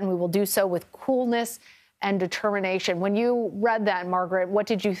any threat, and we will do so with coolness and determination." When you read that, Margaret, what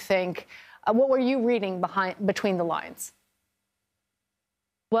did you think? What were you reading between the lines?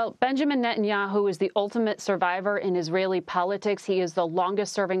 Well, Benjamin Netanyahu is the ultimate survivor in Israeli politics. He is the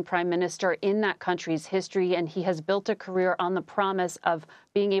longest-serving prime minister in that country's history, and he has built a career on the promise of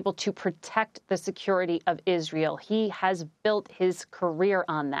being able to protect the security of Israel. He has built his career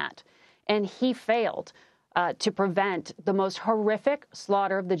on that, and he failed to prevent the most horrific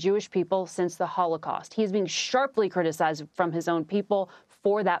slaughter of the Jewish people since the Holocaust. He's being sharply criticized from his own people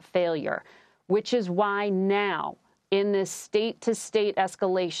for that failure, which is why now, in this state-to-state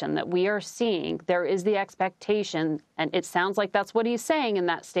escalation that we are seeing, there is the expectation, and it sounds like that's what he's saying in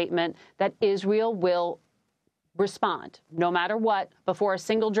that statement, that Israel will respond. No matter what, before a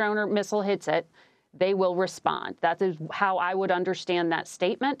single drone or missile hits it, they will respond. That is how I would understand that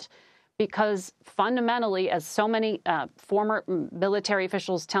statement, because fundamentally, as so many former military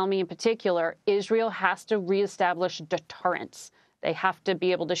officials tell me in particular, Israel has to reestablish deterrence. They have to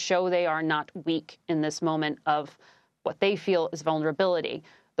be able to show they are not weak in this moment of what they feel is vulnerability.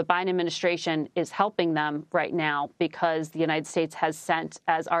 The Biden administration is helping them right now because the United States has sent,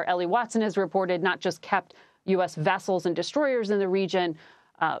 as our Ellie Watson has reported, not just kept U.S. vessels and destroyers in the region.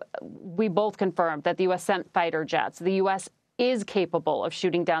 We both confirmed that the U.S. sent fighter jets. The U.S. is capable of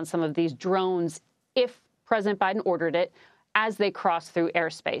shooting down some of these drones if President Biden ordered it as they cross through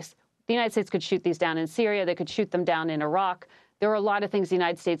airspace. The United States could shoot these down in Syria. They could shoot them down in Iraq. There are a lot of things the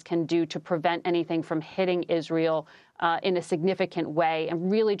United States can do to prevent anything from hitting Israel in a significant way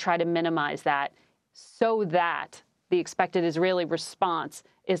and really try to minimize that so that the expected Israeli response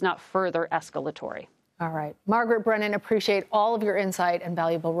is not further escalatory. All right. Margaret Brennan, appreciate all of your insight and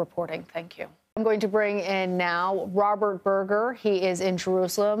valuable reporting. Thank you. I'm going to bring in now Robert Berger. He is in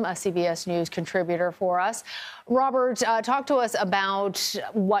Jerusalem, a CBS News contributor for us. Robert, talk to us about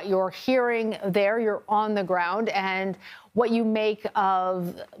what you're hearing there. You're on the ground, and what you make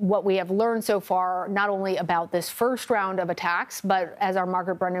of what we have learned so far, not only about this first round of attacks, but as our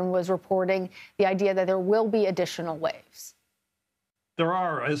Margaret Brennan was reporting, the idea that there will be additional waves. There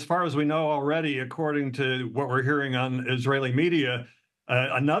are, as far as we know already, according to what we're hearing on Israeli media,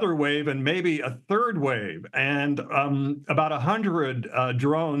 another wave and maybe a third wave. And about 100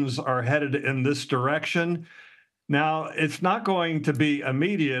 drones are headed in this direction. Now, it's not going to be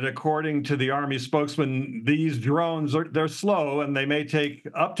immediate. According to the Army spokesman, these drones, they're slow and they may take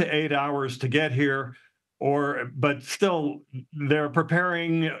up to 8 hours to get here. But still, they're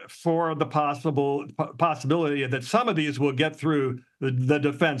preparing for the possibility that some of these will get through the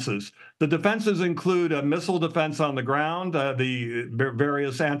defenses. The defenses include a missile defense on the ground, the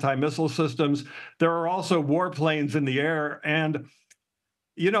various anti-missile systems. There are also warplanes in the air. And,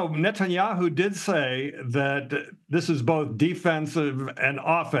 you know, Netanyahu did say that this is both defensive and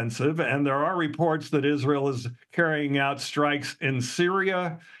offensive. And there are reports that Israel is carrying out strikes in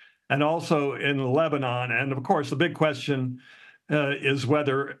Syria and also in Lebanon. And of course, the big question is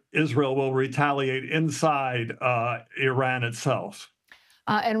whether Israel will retaliate inside Iran itself.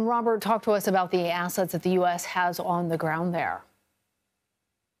 And Robert, talk to us about the assets that the U.S. has on the ground there.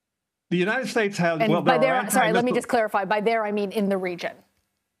 The United States has, and well, by there, sorry, let me just clarify. By there, I mean in the region.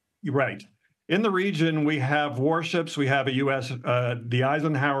 Right. In the region, we have warships. We have a U.S., the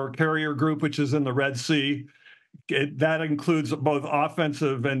Eisenhower Carrier Group, which is in the Red Sea. That includes both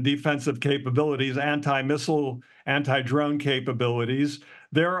offensive and defensive capabilities, anti-missile, anti-drone capabilities.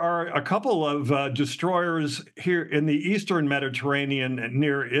 There are a couple of destroyers here in the eastern Mediterranean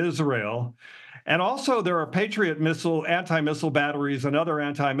near Israel. And also there are Patriot missile, anti-missile batteries and other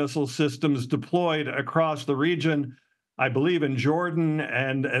anti-missile systems deployed across the region, I believe in Jordan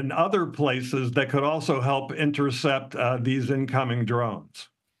and other places that could also help intercept these incoming drones.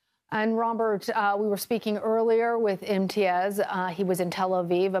 And Robert, we were speaking earlier with Imtiaz. He was in Tel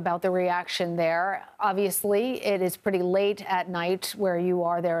Aviv about the reaction there. Obviously, it is pretty late at night where you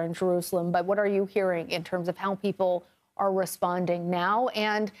are there in Jerusalem. But what are you hearing in terms of how people are responding now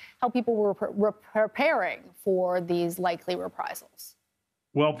and how people were preparing for these likely reprisals?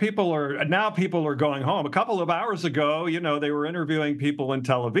 Well, people are going home. A couple of hours ago, you know, they were interviewing people in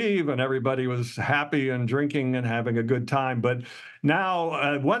Tel Aviv and everybody was happy and drinking and having a good time. But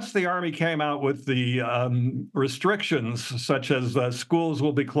now, once the Army came out with the restrictions, such as schools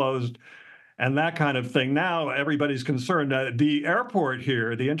will be closed and that kind of thing, now everybody's concerned. The airport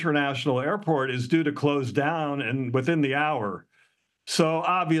here, the international airport, is due to close down within the hour. So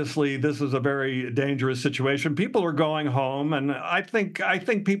obviously, this is a very dangerous situation. People are going home, and I think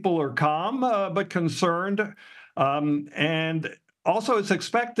people are calm but concerned. And also, it's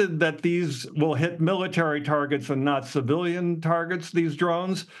expected that these will hit military targets and not civilian targets, these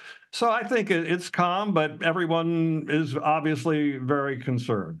drones. So I think it's calm, but everyone is obviously very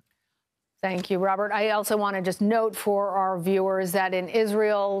concerned. Thank you, Robert. I also want to just note for our viewers that in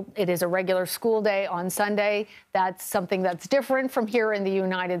Israel, it is a regular school day on Sunday. That's something that's different from here in the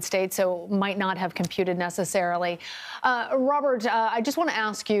United States, so might not have computed necessarily. Robert, I just want to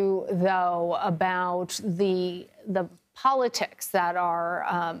ask you, though, about the politics that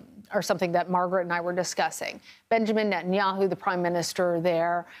are something that Margaret and I were discussing. Benjamin Netanyahu, the prime minister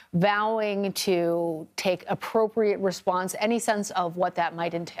there, vowing to take appropriate response. Any sense of what that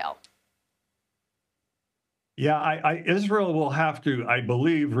might entail? Yeah, Israel will have to, I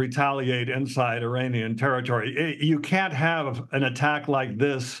believe, retaliate inside Iranian territory. You can't have an attack like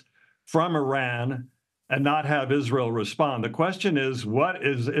this from Iran and not have Israel respond. The question is, what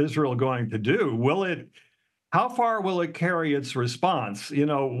is Israel going to do? How far will it carry its response? You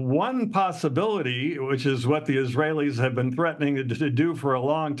know, one possibility, which is what the Israelis have been threatening to do for a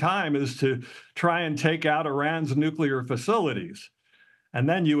long time, is to try and take out Iran's nuclear facilities. And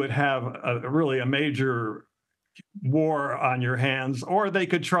then you would have really a major war on your hands, or they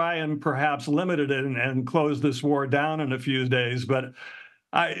could try and perhaps limit it and close this war down in a few days. But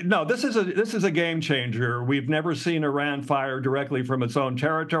no, this is a game changer. We've never seen Iran fire directly from its own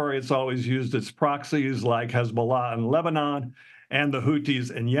territory. It's always used its proxies like Hezbollah in Lebanon and the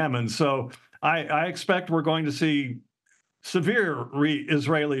Houthis in Yemen. So I expect we're going to see severe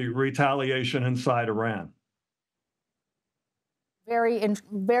Israeli retaliation inside Iran.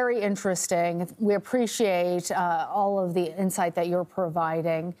 Very interesting. We appreciate all of the insight that you're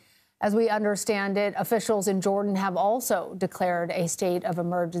providing. As we understand it, officials in Jordan have also declared a state of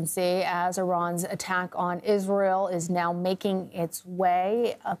emergency as Iran's attack on Israel is now making its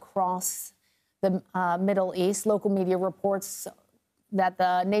way across the Middle East. Local media reports that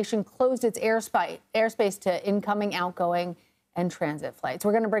the nation closed its airspace to incoming, outgoing, and transit flights.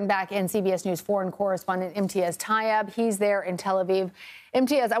 We're going to bring back in CBS News foreign correspondent Imtiaz Tayeb. He's there in Tel Aviv.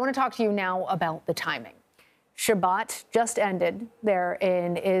 Imtiaz, I want to talk to you now about the timing. Shabbat just ended there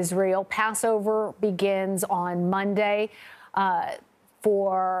in Israel. Passover begins on Monday.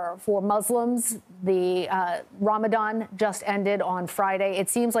 For Muslims, the Ramadan just ended on Friday. It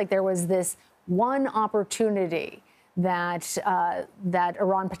seems like there was this one opportunity that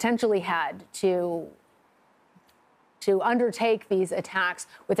Iran potentially had to undertake these attacks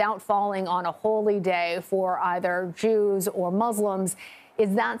without falling on a holy day for either Jews or Muslims.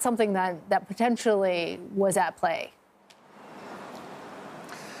 Is that something that potentially was at play?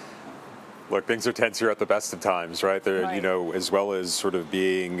 Look, things are tense here at the best of times, right? Right. You know, as well as sort of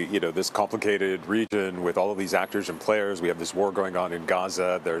being, you know, this complicated region with all of these actors and players. We have this war going on in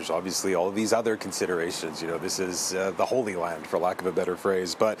Gaza. There's obviously all of these other considerations. You know, this is the Holy Land, for lack of a better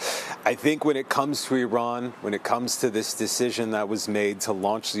phrase. But I think when it comes to Iran, when it comes to this decision that was made to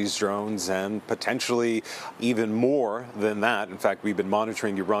launch these drones and potentially even more than that, in fact, we've been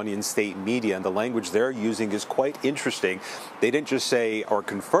monitoring Iranian state media, and the language they're using is quite interesting. They didn't just say or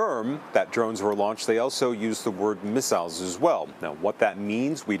confirm that drones were launched, they also used the word missiles as well. Now, what that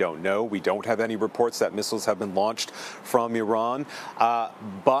means, we don't know. We don't have any reports that missiles have been launched from Iran.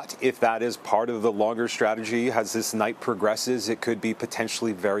 But if that is part of the longer strategy, as this night progresses, it could be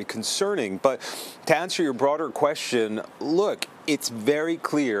potentially very concerning. But to answer your broader question, look, it's very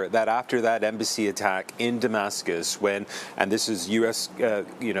clear that after that embassy attack in Damascus, and this is U.S.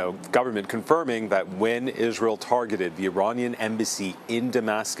 Government confirming that when Israel targeted the Iranian embassy in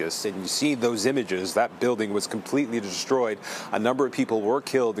Damascus, and you see those images, that building was completely destroyed. A number of people were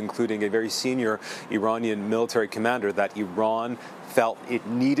killed, including a very senior Iranian military commander, that Iran felt it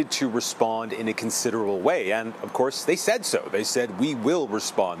needed to respond in a considerable way. And of course, they said so. They said, we will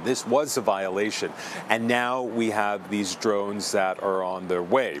respond. This was a violation. And now we have these drones that are on their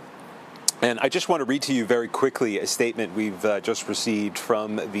way. And I just want to read to you very quickly a statement we've just received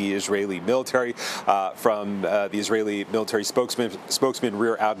from the Israeli military, from the Israeli military spokesman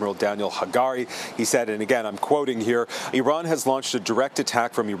Rear Admiral Daniel Hagari. He said, and again, I'm quoting here, Iran has launched a direct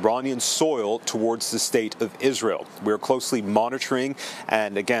attack from Iranian soil towards the state of Israel. We're closely monitoring,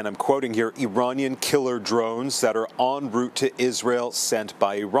 and again, I'm quoting here, Iranian killer drones that are en route to Israel sent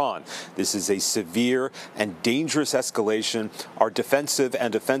by Iran. This is a severe and dangerous escalation. Our defensive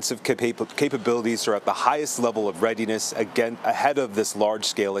and offensive capabilities are at the highest level of readiness, again, ahead of this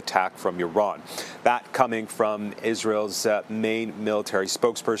large-scale attack from Iran. That coming from Israel's main military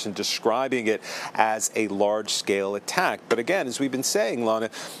spokesperson, describing it as a large-scale attack. But again, as we've been saying, Lana,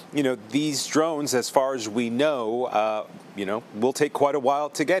 you know, these drones, as far as we know, will take quite a while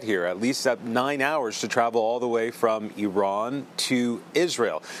to get here, at least 9 hours to travel all the way from Iran to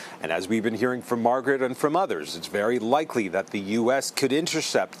Israel. And as we've been hearing from Margaret and from others, it's very likely that the U.S. could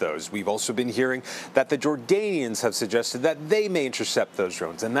intercept those. We've also been hearing that the Jordanians have suggested that they may intercept those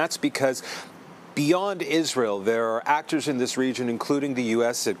drones. And that's because beyond Israel, there are actors in this region, including the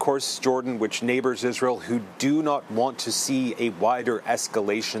U.S., of course, Jordan, which neighbors Israel, who do not want to see a wider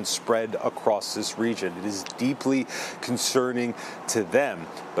escalation spread across this region. It is deeply concerning to them.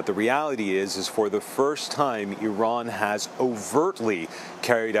 But the reality is for the first time, Iran has overtly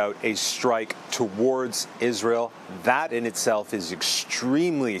carried out a strike towards Israel. That in itself is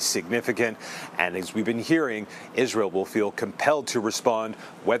extremely significant. And as we've been hearing, Israel will feel compelled to respond,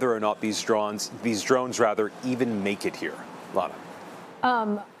 whether or not these drones even make it here.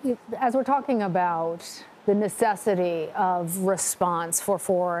 Lana. As we're talking about the necessity of response for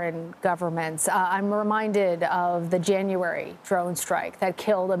foreign governments, I'm reminded of the January drone strike that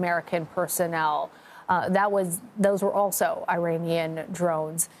killed American personnel. Those were also Iranian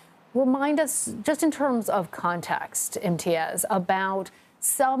drones. Remind us, just in terms of context, Imtiaz, about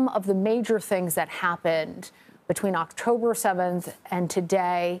some of the major things that happened between October 7th and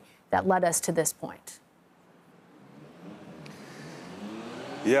today that led us to this point.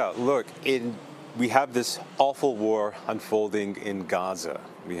 Yeah, look, we have this awful war unfolding in Gaza.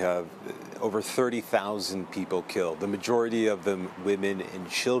 We have over 30,000 people killed, the majority of them women and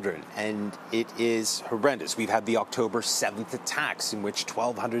children, and it is horrendous. We've had the October 7th attacks in which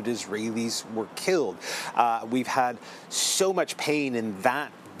 1,200 Israelis were killed. We've had so much pain in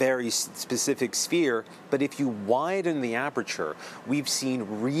that very specific sphere, but if you widen the aperture, we've seen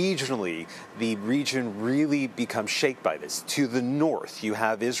regionally the region really become shaped by this. To the north, you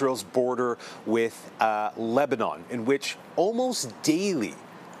have Israel's border with Lebanon, in which almost daily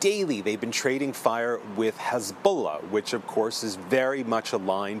they've been trading fire with Hezbollah, which of course is very much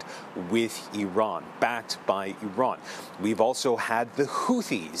aligned with Iran, backed by Iran. We've also had the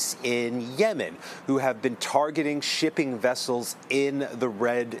Houthis in Yemen, who have been targeting shipping vessels in the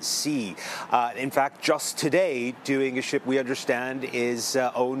Red Sea. In fact, just today, doing a ship we understand is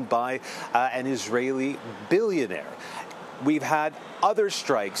owned by an Israeli billionaire. We've had other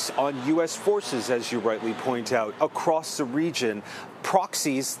strikes on U.S. forces, as you rightly point out, across the region,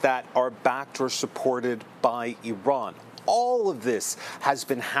 proxies that are backed or supported by Iran. All of this has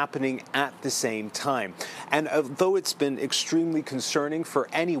been happening at the same time. And although it's been extremely concerning for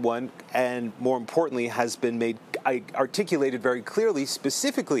anyone, and more importantly, has been articulated very clearly,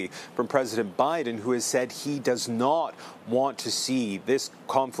 specifically from President Biden, who has said he does not want to see this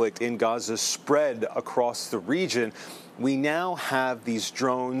conflict in Gaza spread across the region, we now have these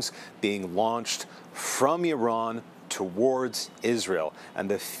drones being launched from Iran towards Israel. And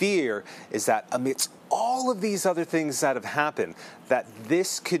the fear is that amidst all of these other things that have happened, that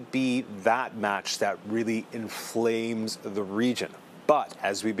this could be that match that really inflames the region. But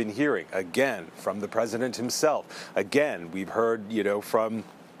as we've been hearing, again, from the president himself, again, we've heard, from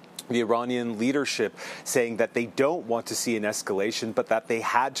the Iranian leadership saying that they don't want to see an escalation, but that they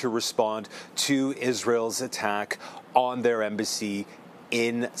had to respond to Israel's attack on their embassy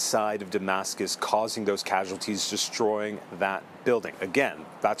inside of Damascus, causing those casualties, destroying that building. Again,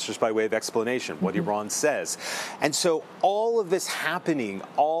 that's just by way of explanation, what Iran says. And so all of this happening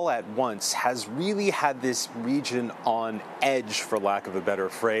all at once has really had this region on edge, for lack of a better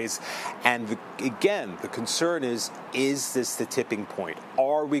phrase. And again, the concern is this the tipping point?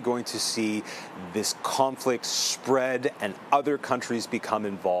 Are we going to see this conflict spread and other countries become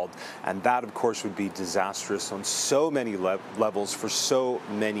involved? And that, of course, would be disastrous on so many levels for so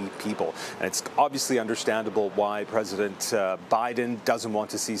many people. And it's obviously understandable why President Biden doesn't want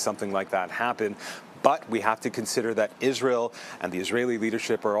to see something like that happen. But we have to consider that Israel and the Israeli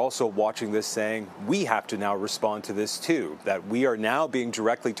leadership are also watching this, saying we have to now respond to this too, that we are now being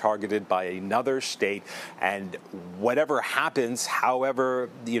directly targeted by another state. And whatever happens, however,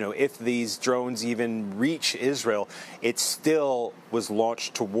 if these drones even reach Israel, it still was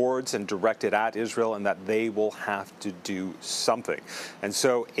launched towards and directed at Israel, and that they will have to do something. And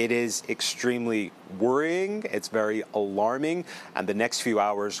so it is extremely worrying. It's very alarming. And the next few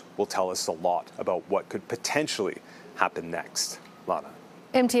hours will tell us a lot about what could potentially happen next. Lana.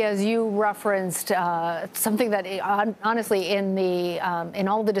 Imtiaz, you referenced something that, honestly, in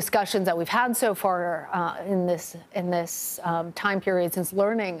all the discussions that we've had so far in this time period since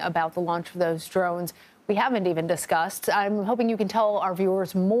learning about the launch of those drones, we haven't even discussed. I'm hoping you can tell our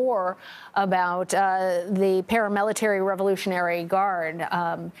viewers more about the Paramilitary Revolutionary Guard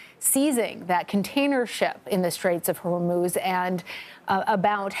seizing that container ship in the Straits of Hormuz, and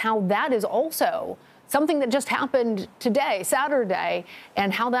about how that is also something that just happened today, Saturday,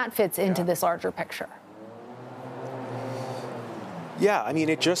 and how that fits into this larger picture. Yeah, I mean,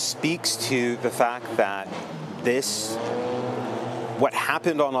 it just speaks to the fact that what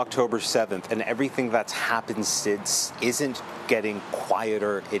happened on October 7th and everything that's happened since isn't getting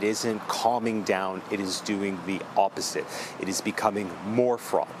quieter. It isn't calming down. It is doing the opposite. It is becoming more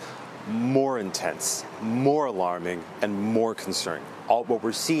fraught, more intense, more alarming, and more concerning. What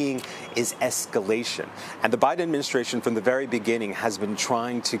we're seeing is escalation. And the Biden administration from the very beginning has been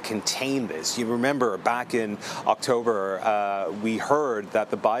trying to contain this. You remember back in October, we heard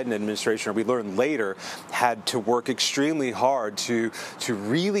that the Biden administration, or we learned later, had to work extremely hard to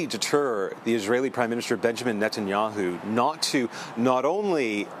really deter the Israeli Prime Minister Benjamin Netanyahu not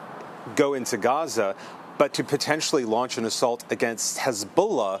only go into Gaza, but to potentially launch an assault against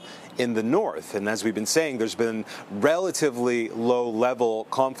Hezbollah in the north. And as we've been saying, there's been relatively low-level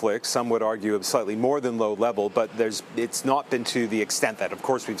conflict. Some would argue of slightly more than low level, but it's not been to the extent that, of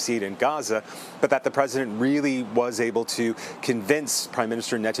course, we've seen in Gaza, but that the president really was able to convince Prime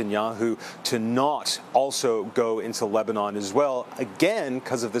Minister Netanyahu to not also go into Lebanon as well, again,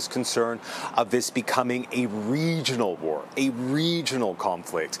 because of this concern of this becoming a regional war, a regional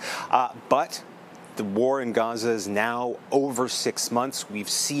conflict. But the war in Gaza is now over 6 months. We've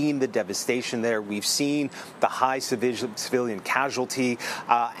seen the devastation there. We've seen the high civilian casualty.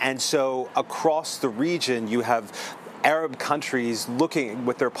 And so across the region, you have Arab countries looking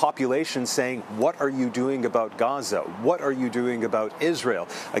with their population saying, what are you doing about Gaza? What are you doing about Israel?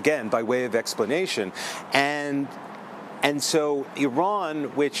 Again, by way of explanation. And so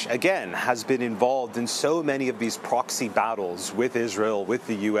Iran, which, again, has been involved in so many of these proxy battles with Israel, with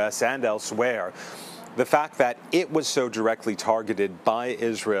the U.S. and elsewhere, the fact that it was so directly targeted by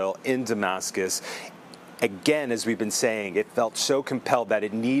Israel in Damascus, again, as we've been saying, it felt so compelled that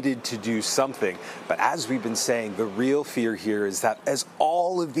it needed to do something. But as we've been saying, the real fear here is that as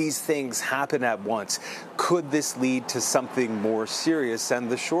all of these things happen at once, could this lead to something more serious? And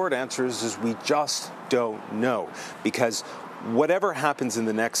the short answer is we just don't know, because whatever happens in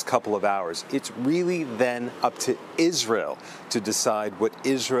the next couple of hours, it's really then up to Israel to decide what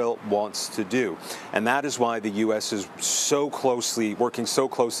Israel wants to do. And that is why the U.S. is working so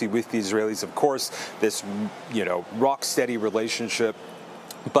closely with the Israelis. Of course, this, rock-steady relationship.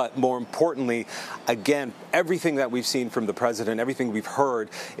 But more importantly, again, everything that we've seen from the president, everything we've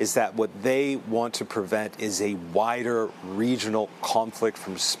heard is that what they want to prevent is a wider regional conflict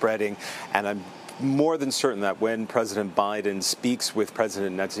from spreading. And I'm more than certain that when President Biden speaks with Prime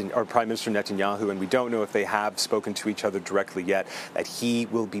Minister Netanyahu, and we don't know if they have spoken to each other directly yet, that he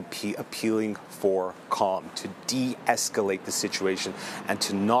will be appealing for calm, to de-escalate the situation and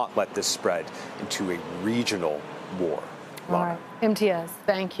to not let this spread into a regional war. All right. MTS,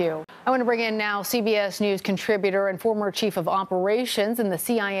 thank you. I want to bring in now CBS News contributor and former chief of operations in the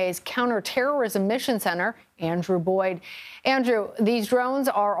CIA's Counterterrorism Mission Center, Andrew Boyd. Andrew, these drones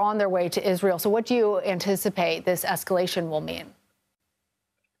are on their way to Israel. So what do you anticipate this escalation will mean?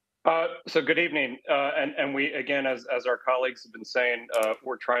 So good evening. And we, again, as our colleagues have been saying,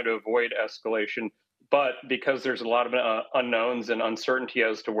 we're trying to avoid escalation. But because there's a lot of unknowns and uncertainty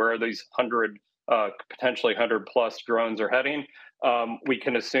as to where these potentially 100 plus drones are heading, we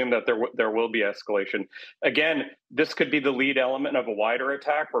can assume that there will be escalation. Again, this could be the lead element of a wider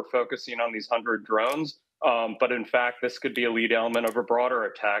attack. We're focusing on these 100 drones, but in fact, this could be a lead element of a broader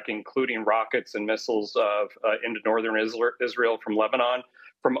attack, including rockets and missiles into northern Israel from Lebanon,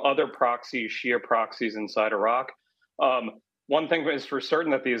 from other proxies, Shia proxies inside Iraq. One thing is for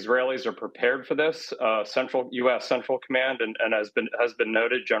certain that the Israelis are prepared for this. U.S. Central Command, and has been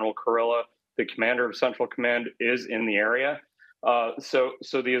noted, General Kurilla, the commander of Central Command, is in the area. So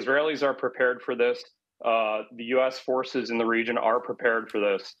the Israelis are prepared for this. The U.S. forces in the region are prepared for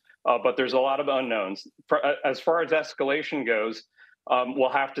this. But there's a lot of unknowns. As far as escalation goes, we'll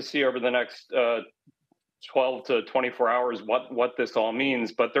have to see over the next 12 to 24 hours what this all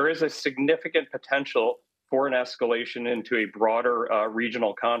means. But there is a significant potential for an escalation into a broader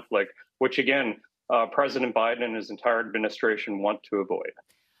regional conflict, which, again, President Biden and his entire administration want to avoid.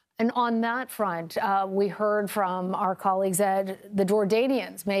 And on that front, we heard from our colleagues that the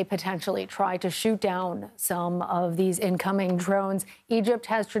Jordanians may potentially try to shoot down some of these incoming drones. Egypt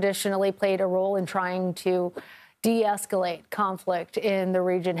has traditionally played a role in trying to de-escalate conflict in the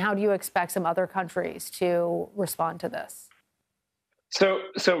region. How do you expect some other countries to respond to this? So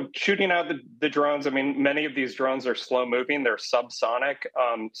shooting out the drones, I mean, many of these drones are slow moving. They're subsonic.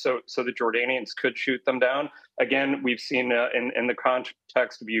 So the Jordanians could shoot them down. Again, we've seen in the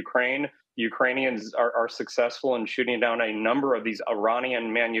context of Ukraine, the Ukrainians are successful in shooting down a number of these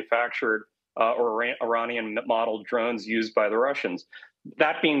Iranian manufactured or Iranian modeled drones used by the Russians.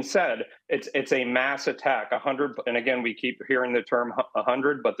 That being said, it's a mass attack. 100, and again, we keep hearing the term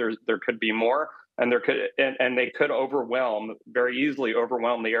 100, but there could be more, and they could very easily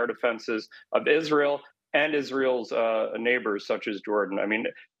overwhelm the air defenses of Israel and Israel's neighbors, such as Jordan. I mean,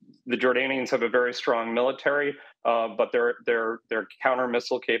 the Jordanians have a very strong military, but their counter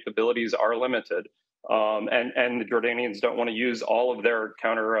missile capabilities are limited. And the Jordanians don't want to use all of their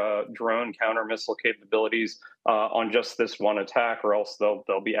drone counter missile capabilities on just this one attack, or else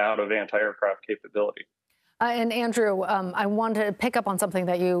they'll be out of anti-aircraft capability. And Andrew, I wanted to pick up on something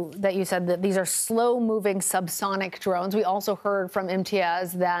that you said, that these are slow-moving subsonic drones. We also heard from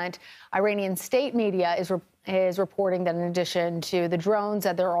Imtiaz that Iranian state media is reporting that in addition to the drones,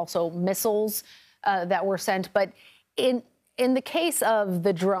 that there are also missiles that were sent. But in the case of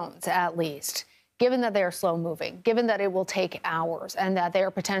the drones, at least, given that they are slow-moving, given that it will take hours, and that they are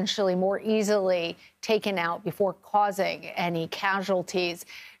potentially more easily taken out before causing any casualties,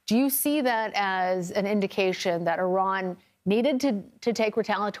 do you see that as an indication that Iran needed to take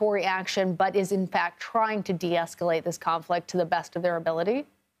retaliatory action, but is in fact trying to de-escalate this conflict to the best of their ability?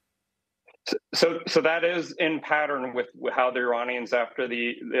 So that is in pattern with how the Iranians, after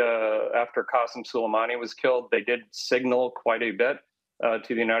Qasem Soleimani was killed, they did signal quite a bit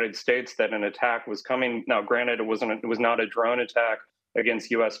to the United States that an attack was coming. Now, granted, it was not a drone attack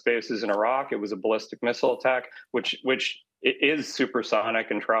against U.S. bases in Iraq. It was a ballistic missile attack, which it is supersonic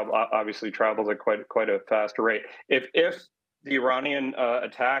and obviously travels at quite a fast rate. If the Iranian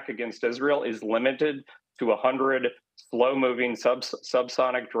attack against Israel is limited to 100 slow-moving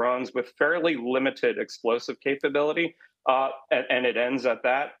subsonic drones with fairly limited explosive capability, and it ends at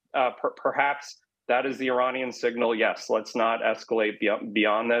that, perhaps that is the Iranian signal. Yes, let's not escalate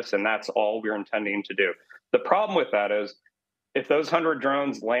beyond this, and that's all we're intending to do. The problem with that is, if those 100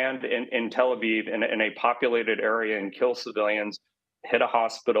 drones land in Tel Aviv in a populated area and kill civilians, hit a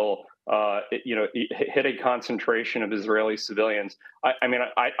hospital, hit a concentration of Israeli civilians,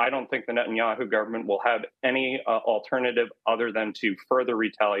 I don't think the Netanyahu government will have any alternative other than to further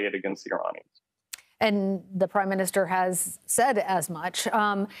retaliate against the Iranians. And the prime minister has said as much.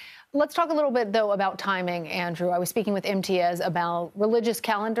 Let's talk a little bit, though, about timing, Andrew. I was speaking with Imtiaz about religious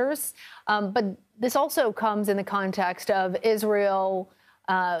calendars, but this also comes in the context of Israel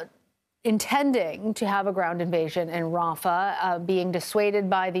intending to have a ground invasion in Rafah, being dissuaded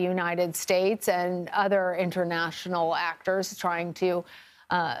by the United States and other international actors trying to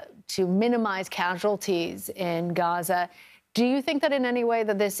minimize casualties in Gaza. Do you think that in any way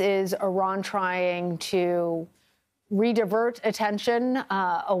that this is Iran trying to redivert attention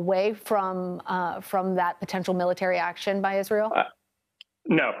away from that potential military action by Israel?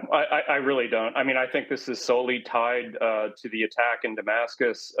 No, I really don't. I mean, I think this is solely tied to the attack in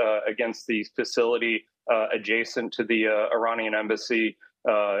Damascus against the facility adjacent to the Iranian embassy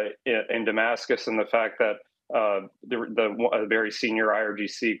in Damascus, and the fact that a very senior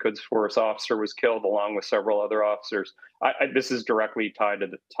IRGC Quds Force officer was killed, along with several other officers. This is directly tied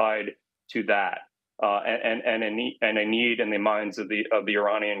to that, and a need in the minds of the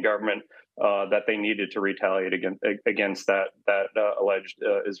Iranian government that they needed to retaliate against that alleged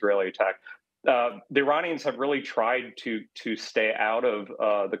Israeli attack. The Iranians have really tried to stay out of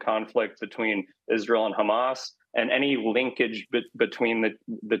the conflict between Israel and Hamas, and any linkage between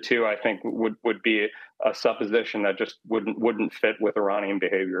the two, I think, would be a supposition that just wouldn't fit with Iranian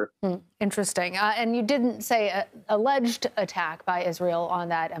behavior. Interesting. And you didn't say alleged attack by Israel on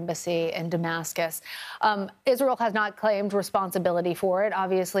that embassy in Damascus. Israel has not claimed responsibility for it.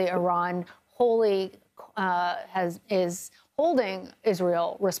 Obviously, Iran wholly is holding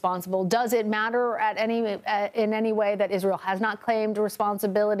Israel responsible. Does it matter in any way that Israel has not claimed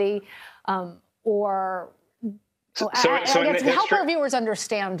responsibility, or? Help our viewers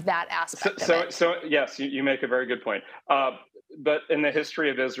understand that aspect of it. So yes, you make a very good point. But in the history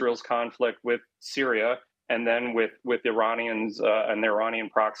of Israel's conflict with Syria, and then with Iranians and the Iranian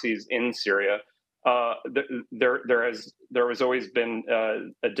proxies in Syria, there has always been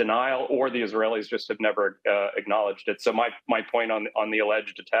a denial, or the Israelis just have never acknowledged it. So my point on the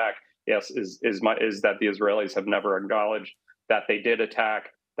alleged attack, yes, is that the Israelis have never acknowledged that they did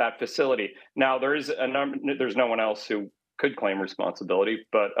attack that facility. Now, there's no one else who could claim responsibility,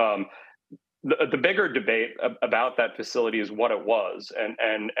 but the bigger debate about that facility is what it was,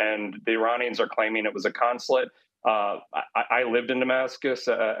 and the Iranians are claiming it was a consulate. I lived in Damascus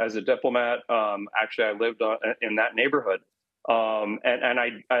as a diplomat. Actually, I lived in that neighborhood, and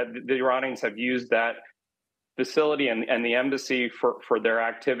the Iranians have used that facility and the embassy for their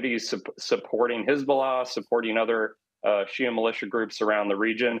activities, supporting Hezbollah, supporting other Shia militia groups around the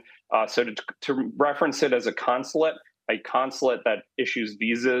region. So to reference it as a consulate that issues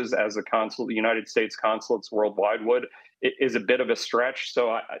visas as a consulate, the United States consulates worldwide would, it is a bit of a stretch.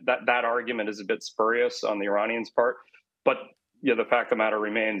 So that argument is a bit spurious on the Iranians' part. But the fact of the matter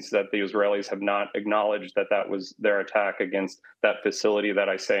remains that the Israelis have not acknowledged that that was their attack against that facility that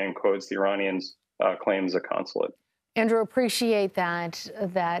I say in quotes the Iranians claims a consulate. Andrew, appreciate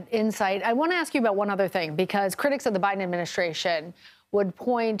that insight. I want to ask you about one other thing, because critics of the Biden administration would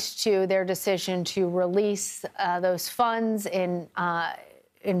point to their decision to release those funds in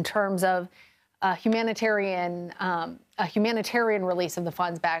terms of a humanitarian release of the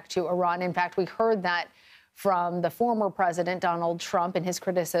funds back to Iran. In fact, we heard that from the former president, Donald Trump, in his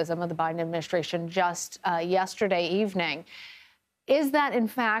criticism of the Biden administration just yesterday evening. Is that, in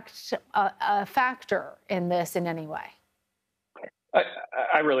fact, a factor in this in any way?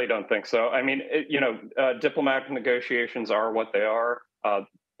 I really don't think so. I mean, diplomatic negotiations are what they are.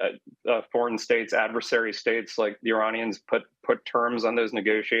 Foreign states, adversary states like the Iranians put terms on those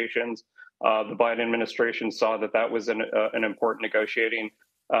negotiations. The Biden administration saw that was an important negotiating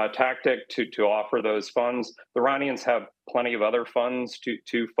tactic to offer those funds. The Iranians have plenty of other funds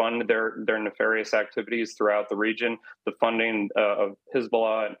to fund their nefarious activities throughout the region. The funding of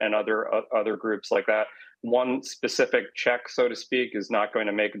Hezbollah and other groups like that. One specific check, so to speak, is not going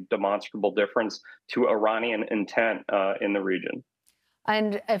to make a demonstrable difference to Iranian intent in the region.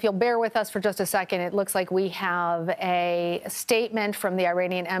 And if you'll bear with us for just a second, it looks like we have a statement from the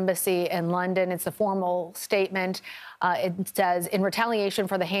Iranian embassy in London. It's a formal statement. It says, in retaliation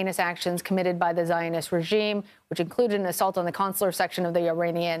for the heinous actions committed by the Zionist regime, which included an assault on the consular section of the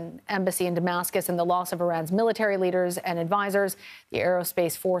Iranian embassy in Damascus and the loss of Iran's military leaders and advisors, the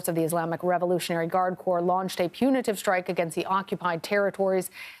aerospace force of the Islamic Revolutionary Guard Corps launched a punitive strike against the occupied territories.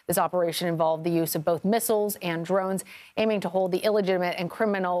 This operation involved the use of both missiles and drones, aiming to hold the illegitimate and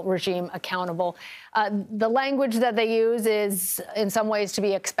criminal regime accountable. The language that they use is in some ways to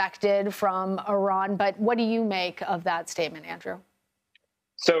be expected from Iran. But what do you make of that statement, Andrew?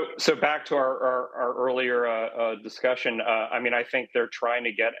 So back to our earlier discussion. I mean, I think they're trying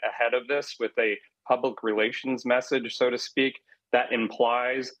to get ahead of this with a public relations message, so to speak, that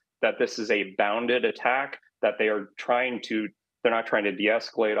implies that this is a bounded attack, that they are they're not trying to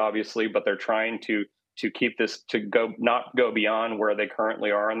de-escalate, obviously, but they're trying to keep this not go beyond where they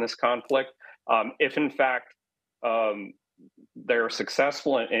currently are in this conflict. If in fact they're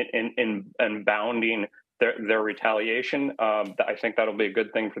successful in bounding their retaliation, I think that'll be a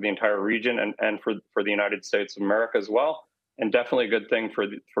good thing for the entire region and for the United States of America as well, and definitely a good thing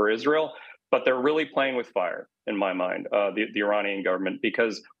for Israel. But they're really playing with fire, in my mind, the Iranian government,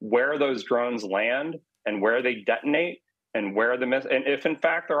 because where those drones land and where they detonate and where and if in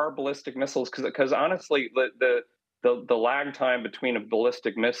fact there are ballistic missiles, because honestly, the lag time between a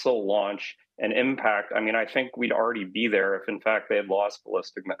ballistic missile launch and impact, I mean, I think we'd already be there if in fact they had launched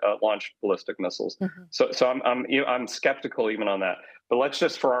ballistic missiles. Mm-hmm. So I'm skeptical even on that. But let's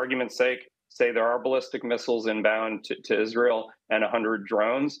just, for argument's sake, say there are ballistic missiles inbound to Israel and 100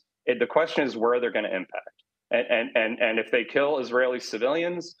 drones. The question is where they're going to impact, and if they kill Israeli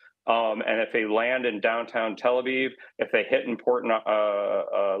civilians. And if they land in downtown Tel Aviv, if they hit important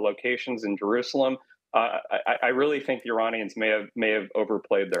locations in Jerusalem, I really think the Iranians may have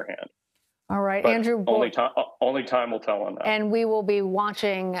overplayed their hand. All right, but Andrew. Only time will tell on that. And we will be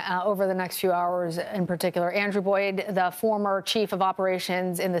watching over the next few hours in particular. Andrew Boyd, the former chief of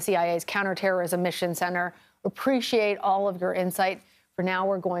operations in the CIA's Counterterrorism Mission Center, appreciate all of your insight. For now,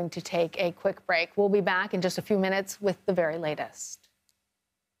 we're going to take a quick break. We'll be back in just a few minutes with the very latest.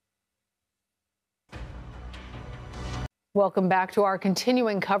 Welcome back to our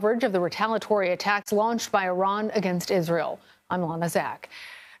continuing coverage of the retaliatory attacks launched by Iran against Israel. I'm Lana Zak.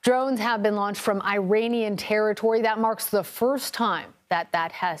 Drones have been launched from Iranian territory. That marks the first time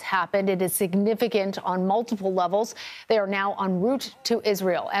that has happened. It is significant on multiple levels. They are now en route to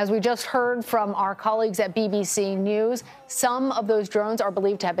Israel. As we just heard from our colleagues at BBC News, some of those drones are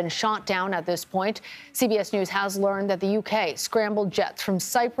believed to have been shot down at this point. CBS News has learned that the UK scrambled jets from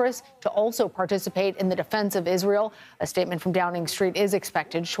Cyprus to also participate in the defense of Israel. A statement from Downing Street is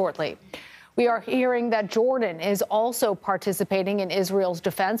expected shortly. We are hearing that Jordan is also participating in Israel's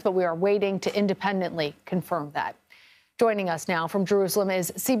defense, but we are waiting to independently confirm that. Joining us now from Jerusalem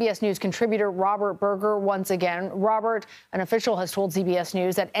is CBS News contributor Robert Berger once again. Robert, an official has told CBS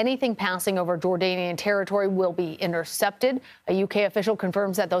News that anything passing over Jordanian territory will be intercepted. A UK official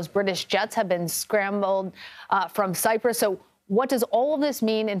confirms that those British jets have been scrambled from Cyprus. So what does all of this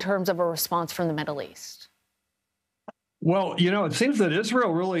mean in terms of a response from the Middle East? Well, it seems that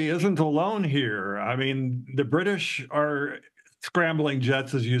Israel really isn't alone here. I mean, the British are scrambling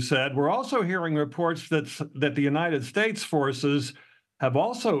jets, as you said. We're also hearing reports that the United States forces have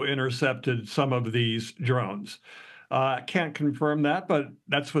also intercepted some of these drones. Can't confirm that, but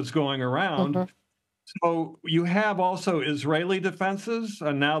that's what's going around. So you have also Israeli defenses,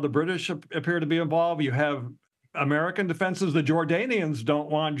 and now the British appear to be involved. You have American defenses. The Jordanians don't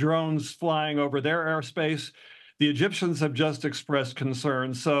want drones flying over their airspace. The Egyptians have just expressed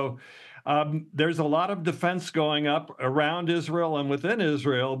concern. So there's a lot of defense going up around Israel and within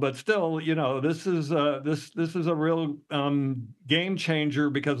Israel, but still, this is a real game changer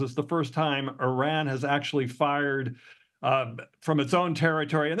because it's the first time Iran has actually fired from its own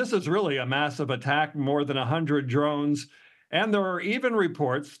territory. And this is really a massive attack, more than 100 drones. And there are even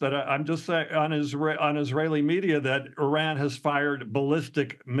reports that I'm just saying on Israeli media that Iran has fired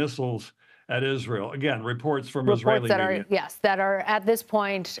ballistic missiles at Israel. Again, reports from Israeli media. That are at this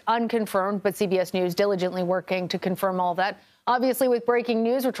point unconfirmed, but CBS News diligently working to confirm all that. Obviously, with breaking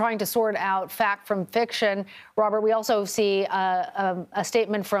news, we're trying to sort out fact from fiction. Robert, we also see a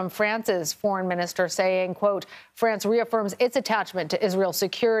statement from France's foreign minister saying, quote, France reaffirms its attachment to Israel's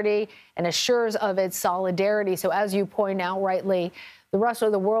security and assures of its solidarity. So as you point out rightly, the rest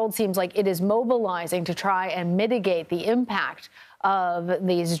of the world seems like it is mobilizing to try and mitigate the impact of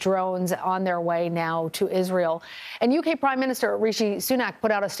these drones on their way now to Israel. And UK Prime Minister Rishi Sunak put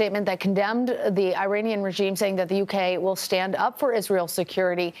out a statement that condemned the Iranian regime, saying that the UK will stand up for Israel's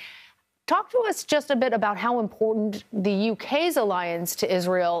security. Talk to us just a bit about how important the UK's alliance to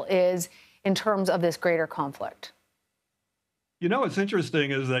Israel is in terms of this greater conflict. What's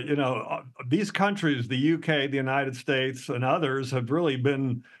interesting is that, these countries, the UK, the United States, and others have really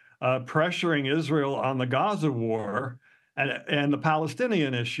been pressuring Israel on the Gaza war and the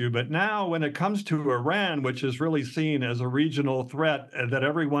Palestinian issue. But now when it comes to Iran, which is really seen as a regional threat that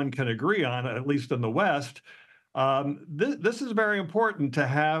everyone can agree on, at least in the West, this is very important to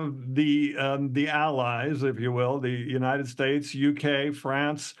have the allies, if you will, the United States, UK,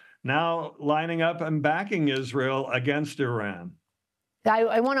 France, now lining up and backing Israel against Iran.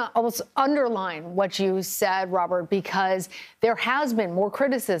 I want to almost underline what you said, Robert, because there has been more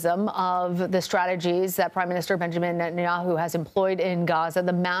criticism of the strategies that Prime Minister Benjamin Netanyahu has employed in Gaza,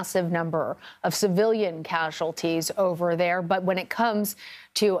 the massive number of civilian casualties over there. But when it comes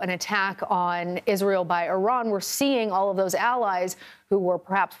to an attack on Israel by Iran, we're seeing all of those allies who were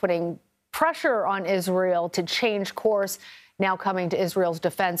perhaps putting pressure on Israel to change course now coming to Israel's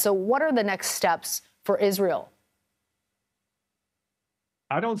defense. So what are the next steps for Israel?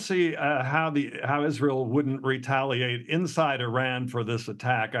 I don't see how Israel wouldn't retaliate inside Iran for this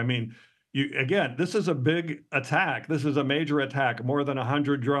attack. I mean, again, this is a big attack. This is a major attack, more than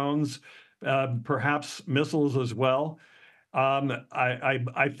 100 drones, perhaps missiles as well.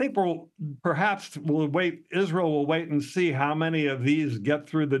 I think Israel will wait and see how many of these get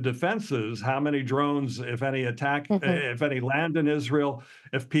through the defenses, how many drones, if any, if any land in Israel,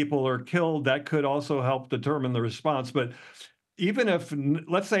 if people are killed. That could also help determine the response. But even if,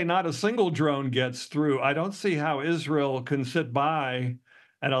 let's say, not a single drone gets through, I don't see how Israel can sit by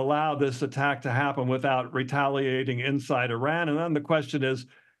and allow this attack to happen without retaliating inside Iran. And then the question is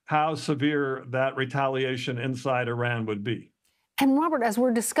how severe that retaliation inside Iran would be. And Robert, as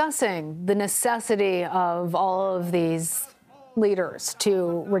we're discussing the necessity of all of these leaders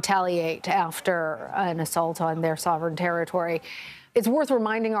to retaliate after an assault on their sovereign territory, it's worth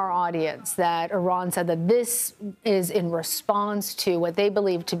reminding our audience that Iran said that this is in response to what they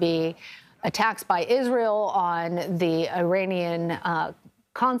believe to be attacks by Israel on the Iranian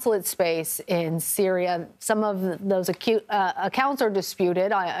consulate space in Syria. Some of those accounts are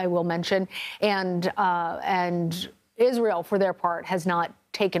disputed, I will mention, and Israel, for their part, has not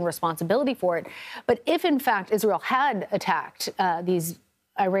taken responsibility for it. But if, in fact, Israel had attacked these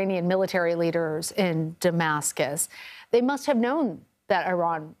Iranian military leaders in Damascus, they must have known that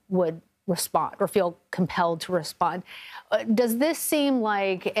Iran would respond or feel compelled to respond. Does this seem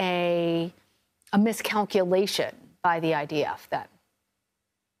like a miscalculation by the IDF then?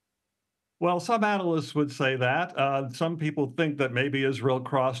 Well, some analysts would say that. Some people think that maybe Israel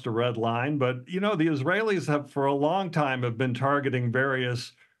crossed a red line. But, the Israelis have for a long time have been targeting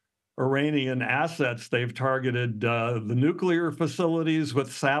various Iranian assets. They've targeted the nuclear facilities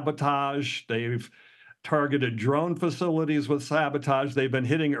with sabotage. They've targeted drone facilities with sabotage. They've been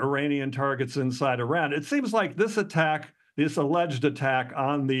hitting Iranian targets inside Iran. It seems like this alleged attack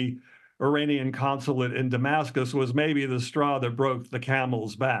on the Iranian consulate in Damascus was maybe the straw that broke the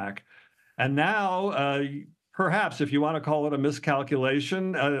camel's back. And now Perhaps, if you want to call it a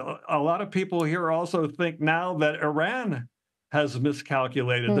miscalculation, a lot of people here also think now that Iran has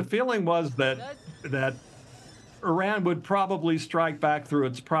miscalculated. The feeling was that Iran would probably strike back through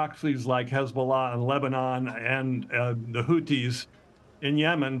its proxies like Hezbollah in Lebanon and the Houthis in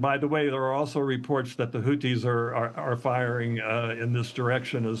Yemen. By the way, there are also reports that the Houthis are firing in this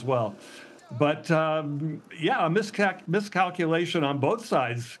direction as well. But yeah, a miscalculation on both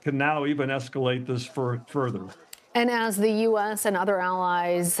sides can now even escalate this further. And as the U.S. and other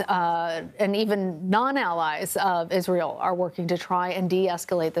allies and even non-allies of Israel are working to try and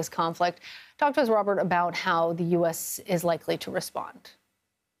de-escalate this conflict, talk to us, Robert, about how the U.S. is likely to respond.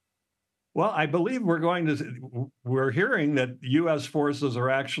 Well, I believe we're hearing that U.S. forces are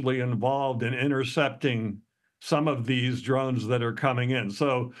actually involved in intercepting some of these drones that are coming in.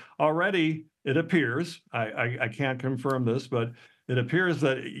 So already it appears, I can't confirm this, but it appears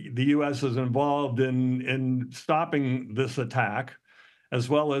that the U.S. is involved in stopping this attack, as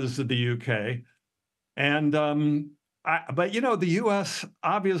well as the U.K. And but, you know, the U.S.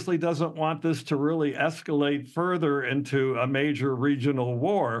 obviously doesn't want this to really escalate further into a major regional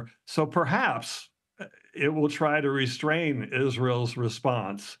war. So perhaps it will try to restrain Israel's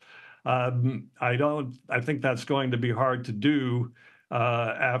response. I think that's going to be hard to do.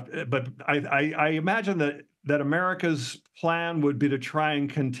 But I imagine that America's plan would be to try and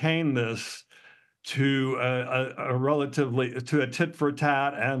contain this to a tit for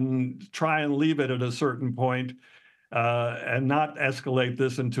tat and try and leave it at a certain point and not escalate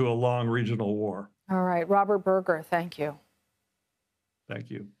this into a long regional war. All right, Robert Berger, thank you.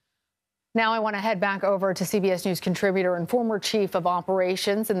 Thank you. Now I want to head back over to CBS News contributor and former chief of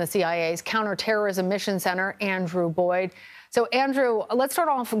operations in the CIA's Counterterrorism Mission Center, Andrew Boyd. So, Andrew, let's start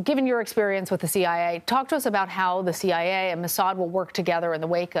off, given your experience with the CIA, talk to us about how the CIA and Mossad will work together in the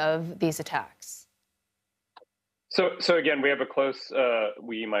wake of these attacks. So again, we have a close,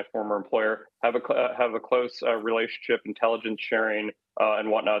 my former employer, have a close relationship, intelligence sharing and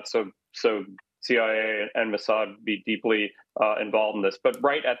whatnot. So CIA and Mossad be deeply involved in this. But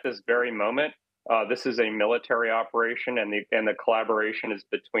right at this very moment, this is a military operation, and the collaboration is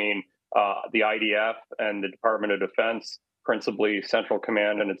between the IDF and the Department of Defense, principally Central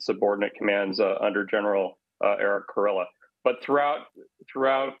Command and its subordinate commands under General Eric Kurilla. But throughout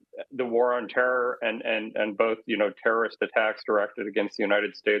the war on terror and both, you know, terrorist attacks directed against the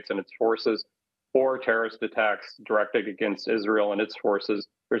United States and its forces, or terrorist attacks directed against Israel and its forces,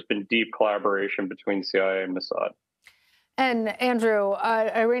 there's been deep collaboration between CIA and Mossad. And Andrew,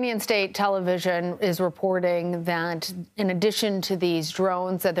 Iranian state television is reporting that in addition to these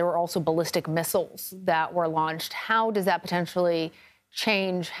drones, that there were also ballistic missiles that were launched. How does that potentially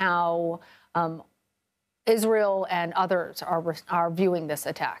change how Israel and others are viewing this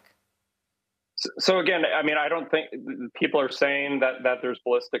attack? So again, I mean, I don't think people are saying that there's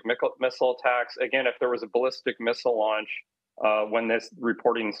ballistic missile attacks. Again, if there was a ballistic missile launch when this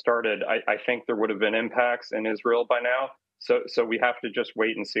reporting started, I think there would have been impacts in Israel by now. So we have to just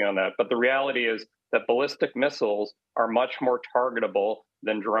wait and see on that. But the reality is that ballistic missiles are much more targetable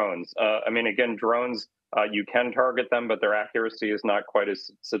than drones. I mean, again, drones, you can target them, but their accuracy is not quite as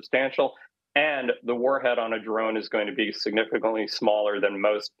substantial. And the warhead on a drone is going to be significantly smaller than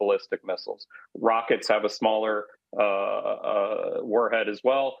most ballistic missiles. Rockets have a smaller warhead as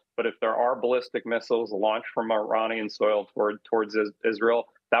well. But if there are ballistic missiles launched from Iranian soil towards Israel,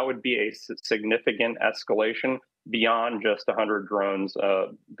 that would be a significant escalation beyond just 100 drones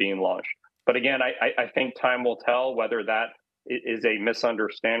being launched. But again, I think time will tell whether that is a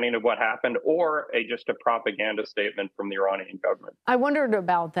misunderstanding of what happened or just a propaganda statement from the Iranian government. I wondered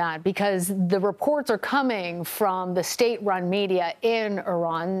about that because the reports are coming from the state-run media in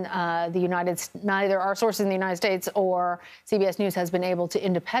Iran. Neither our sources in the United States or CBS News has been able to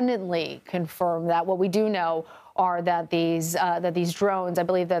independently confirm that. What we do know are that these drones, I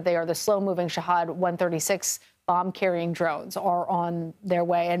believe that they are the slow-moving Shahad 136 bomb-carrying drones, are on their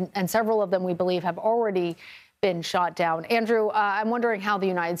way, and several of them, we believe, have already been shot down. Andrew, I'm wondering how the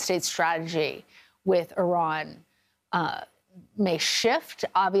United States strategy with Iran may shift.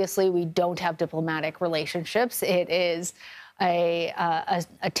 Obviously, we don't have diplomatic relationships. It is a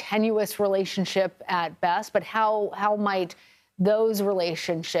tenuous relationship at best. But how might those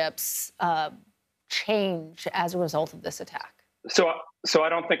relationships change as a result of this attack? So I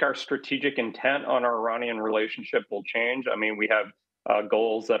don't think our strategic intent on our Iranian relationship will change. I mean, we have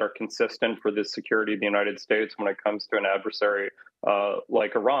goals that are consistent for the security of the United States when it comes to an adversary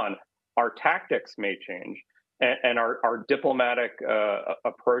like Iran. Our tactics may change. and our diplomatic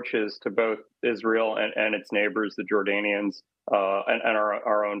approaches to both Israel and its neighbors, the Jordanians, and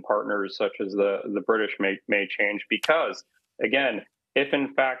our own partners, such as the British, may change because, again, if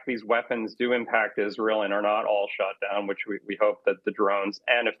in fact these weapons do impact Israel and are not all shot down, which we hope that the drones,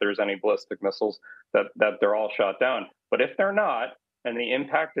 and if there's any ballistic missiles, that they're all shot down. But if they're not, and they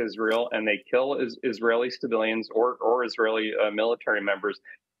impact Israel and they kill Israeli civilians or Israeli military members,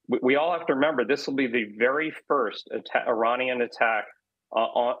 we all have to remember this will be the very first Iranian attack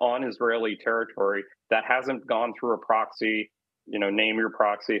on Israeli territory that hasn't gone through a proxy, name your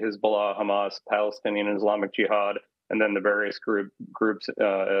proxy, Hezbollah, Hamas, Palestinian Islamic Jihad, and then the various groups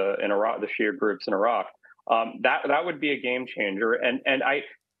in Iraq, the Shia groups in Iraq. That would be a game changer. And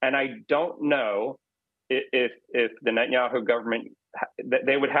I don't know if the Netanyahu government,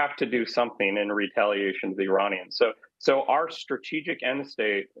 they would have to do something in retaliation to the Iranians. So our strategic end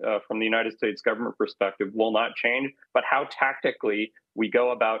state from the United States government perspective will not change, but how tactically we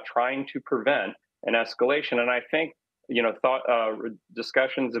go about trying to prevent an escalation. And I think,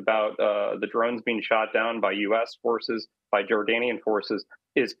 discussions about the drones being shot down by U.S. forces, by Jordanian forces,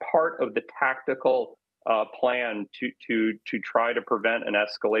 is part of the tactical plan to try to prevent an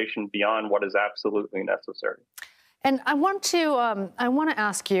escalation beyond what is absolutely necessary. And I want to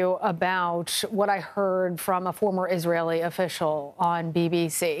ask you about what I heard from a former Israeli official on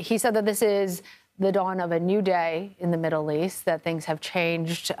BBC. He said that this is the dawn of a new day in the Middle East, that things have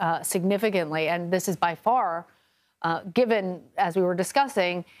changed significantly, and this is by far, given, as we were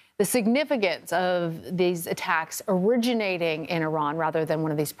discussing, the significance of these attacks originating in Iran rather than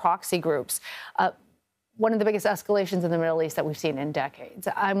one of these proxy groups, one of the biggest escalations in the Middle East that we've seen in decades.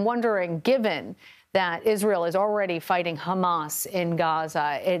 I'm wondering, given that Israel is already fighting Hamas in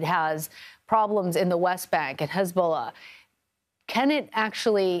Gaza, it has problems in the West Bank and Hezbollah, can it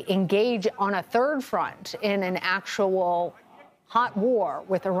actually engage on a third front in an actual hot war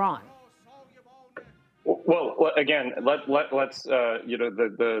with Iran? Well, again, let's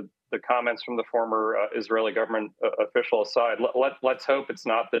the comments from the former Israeli government official aside. Let's hope it's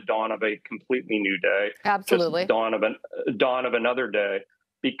not the dawn of a completely new day. Absolutely, just dawn of another day,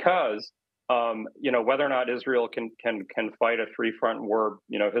 because whether or not Israel can fight a three-front war,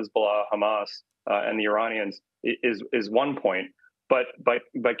 Hezbollah, Hamas, and the Iranians is one point. But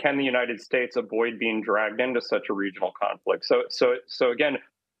can the United States avoid being dragged into such a regional conflict? So again,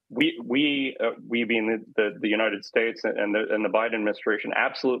 we being the United States and the Biden administration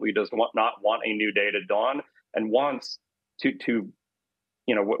absolutely does not want a new day to dawn, and wants to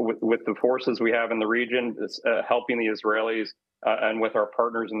with the forces we have in the region, helping the Israelis and with our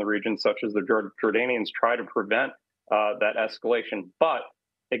partners in the region, such as the Jordanians, try to prevent that escalation. But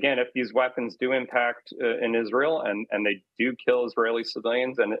again, if these weapons do impact in Israel and they do kill Israeli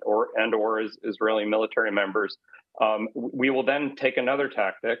civilians or Israeli military members, we will then take another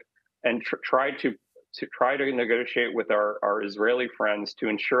tactic and try to negotiate with our Israeli friends to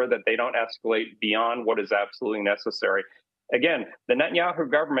ensure that they don't escalate beyond what is absolutely necessary. Again, the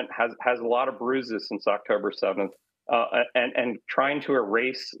Netanyahu government has a lot of bruises since October 7th, and trying to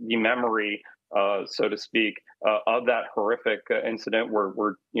erase the memory, so to speak, of that horrific incident where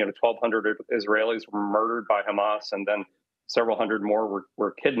 1,200 Israelis were murdered by Hamas and then several hundred more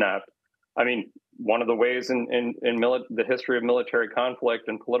were kidnapped. I mean, one of the ways in the history of military conflict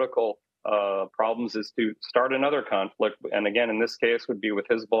and political problems is to start another conflict, and again, in this case, would be with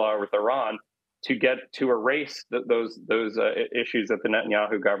Hezbollah or with Iran, to erase those issues that the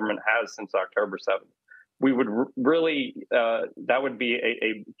Netanyahu government has since October 7th. We would really that would be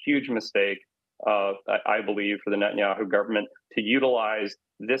a huge mistake, I believe, for the Netanyahu government to utilize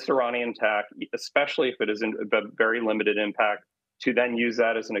this Iranian attack, especially if it is a very limited impact, to then use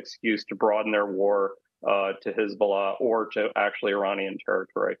that as an excuse to broaden their war to Hezbollah or to actually Iranian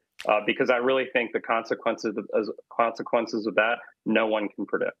territory. Because I really think the consequences of that, no one can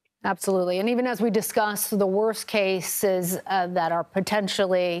predict. Absolutely. And even as we discuss the worst cases that are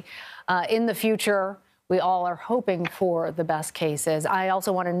potentially in the future, we all are hoping for the best cases. I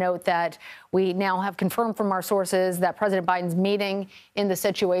also want to note that we now have confirmed from our sources that President Biden's meeting in the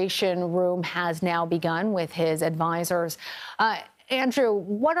Situation Room has now begun with his advisors. Andrew,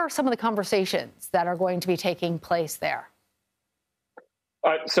 what are some of the conversations that are going to be taking place there?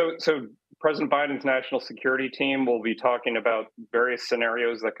 So President Biden's national security team will be talking about various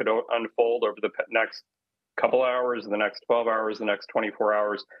scenarios that could unfold over the next couple hours, the next 12 hours, the next 24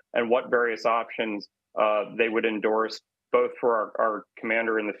 hours, and what various options they would endorse, both for our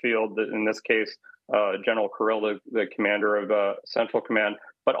commander in the field, in this case, General Kirill, the commander of Central Command,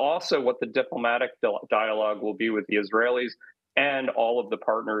 but also what the diplomatic dialogue will be with the Israelis, and all of the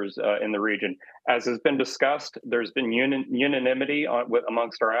partners in the region. As has been discussed, there's been unanimity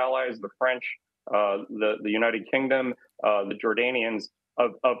amongst our allies, the French, the United Kingdom, the Jordanians,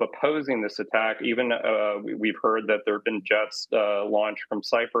 of opposing this attack. Even we've heard that there have been jets launched from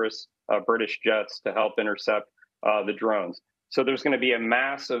Cyprus, British jets, to help intercept the drones. So there's going to be a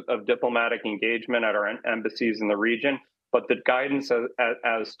mass of diplomatic engagement at our embassies in the region. But the guidance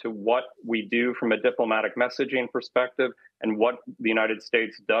as to what we do from a diplomatic messaging perspective and what the United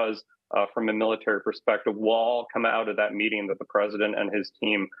States does from a military perspective will all come out of that meeting that the president and his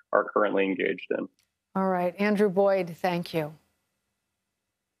team are currently engaged in. All right. Andrew Boyd, thank you.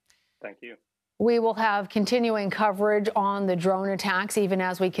 Thank you. We will have continuing coverage on the drone attacks, even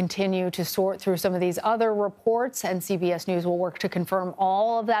as we continue to sort through some of these other reports. And CBS News will work to confirm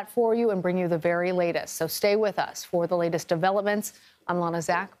all of that for you and bring you the very latest. So stay with us for the latest developments. I'm Lana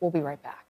Zak. We'll be right back.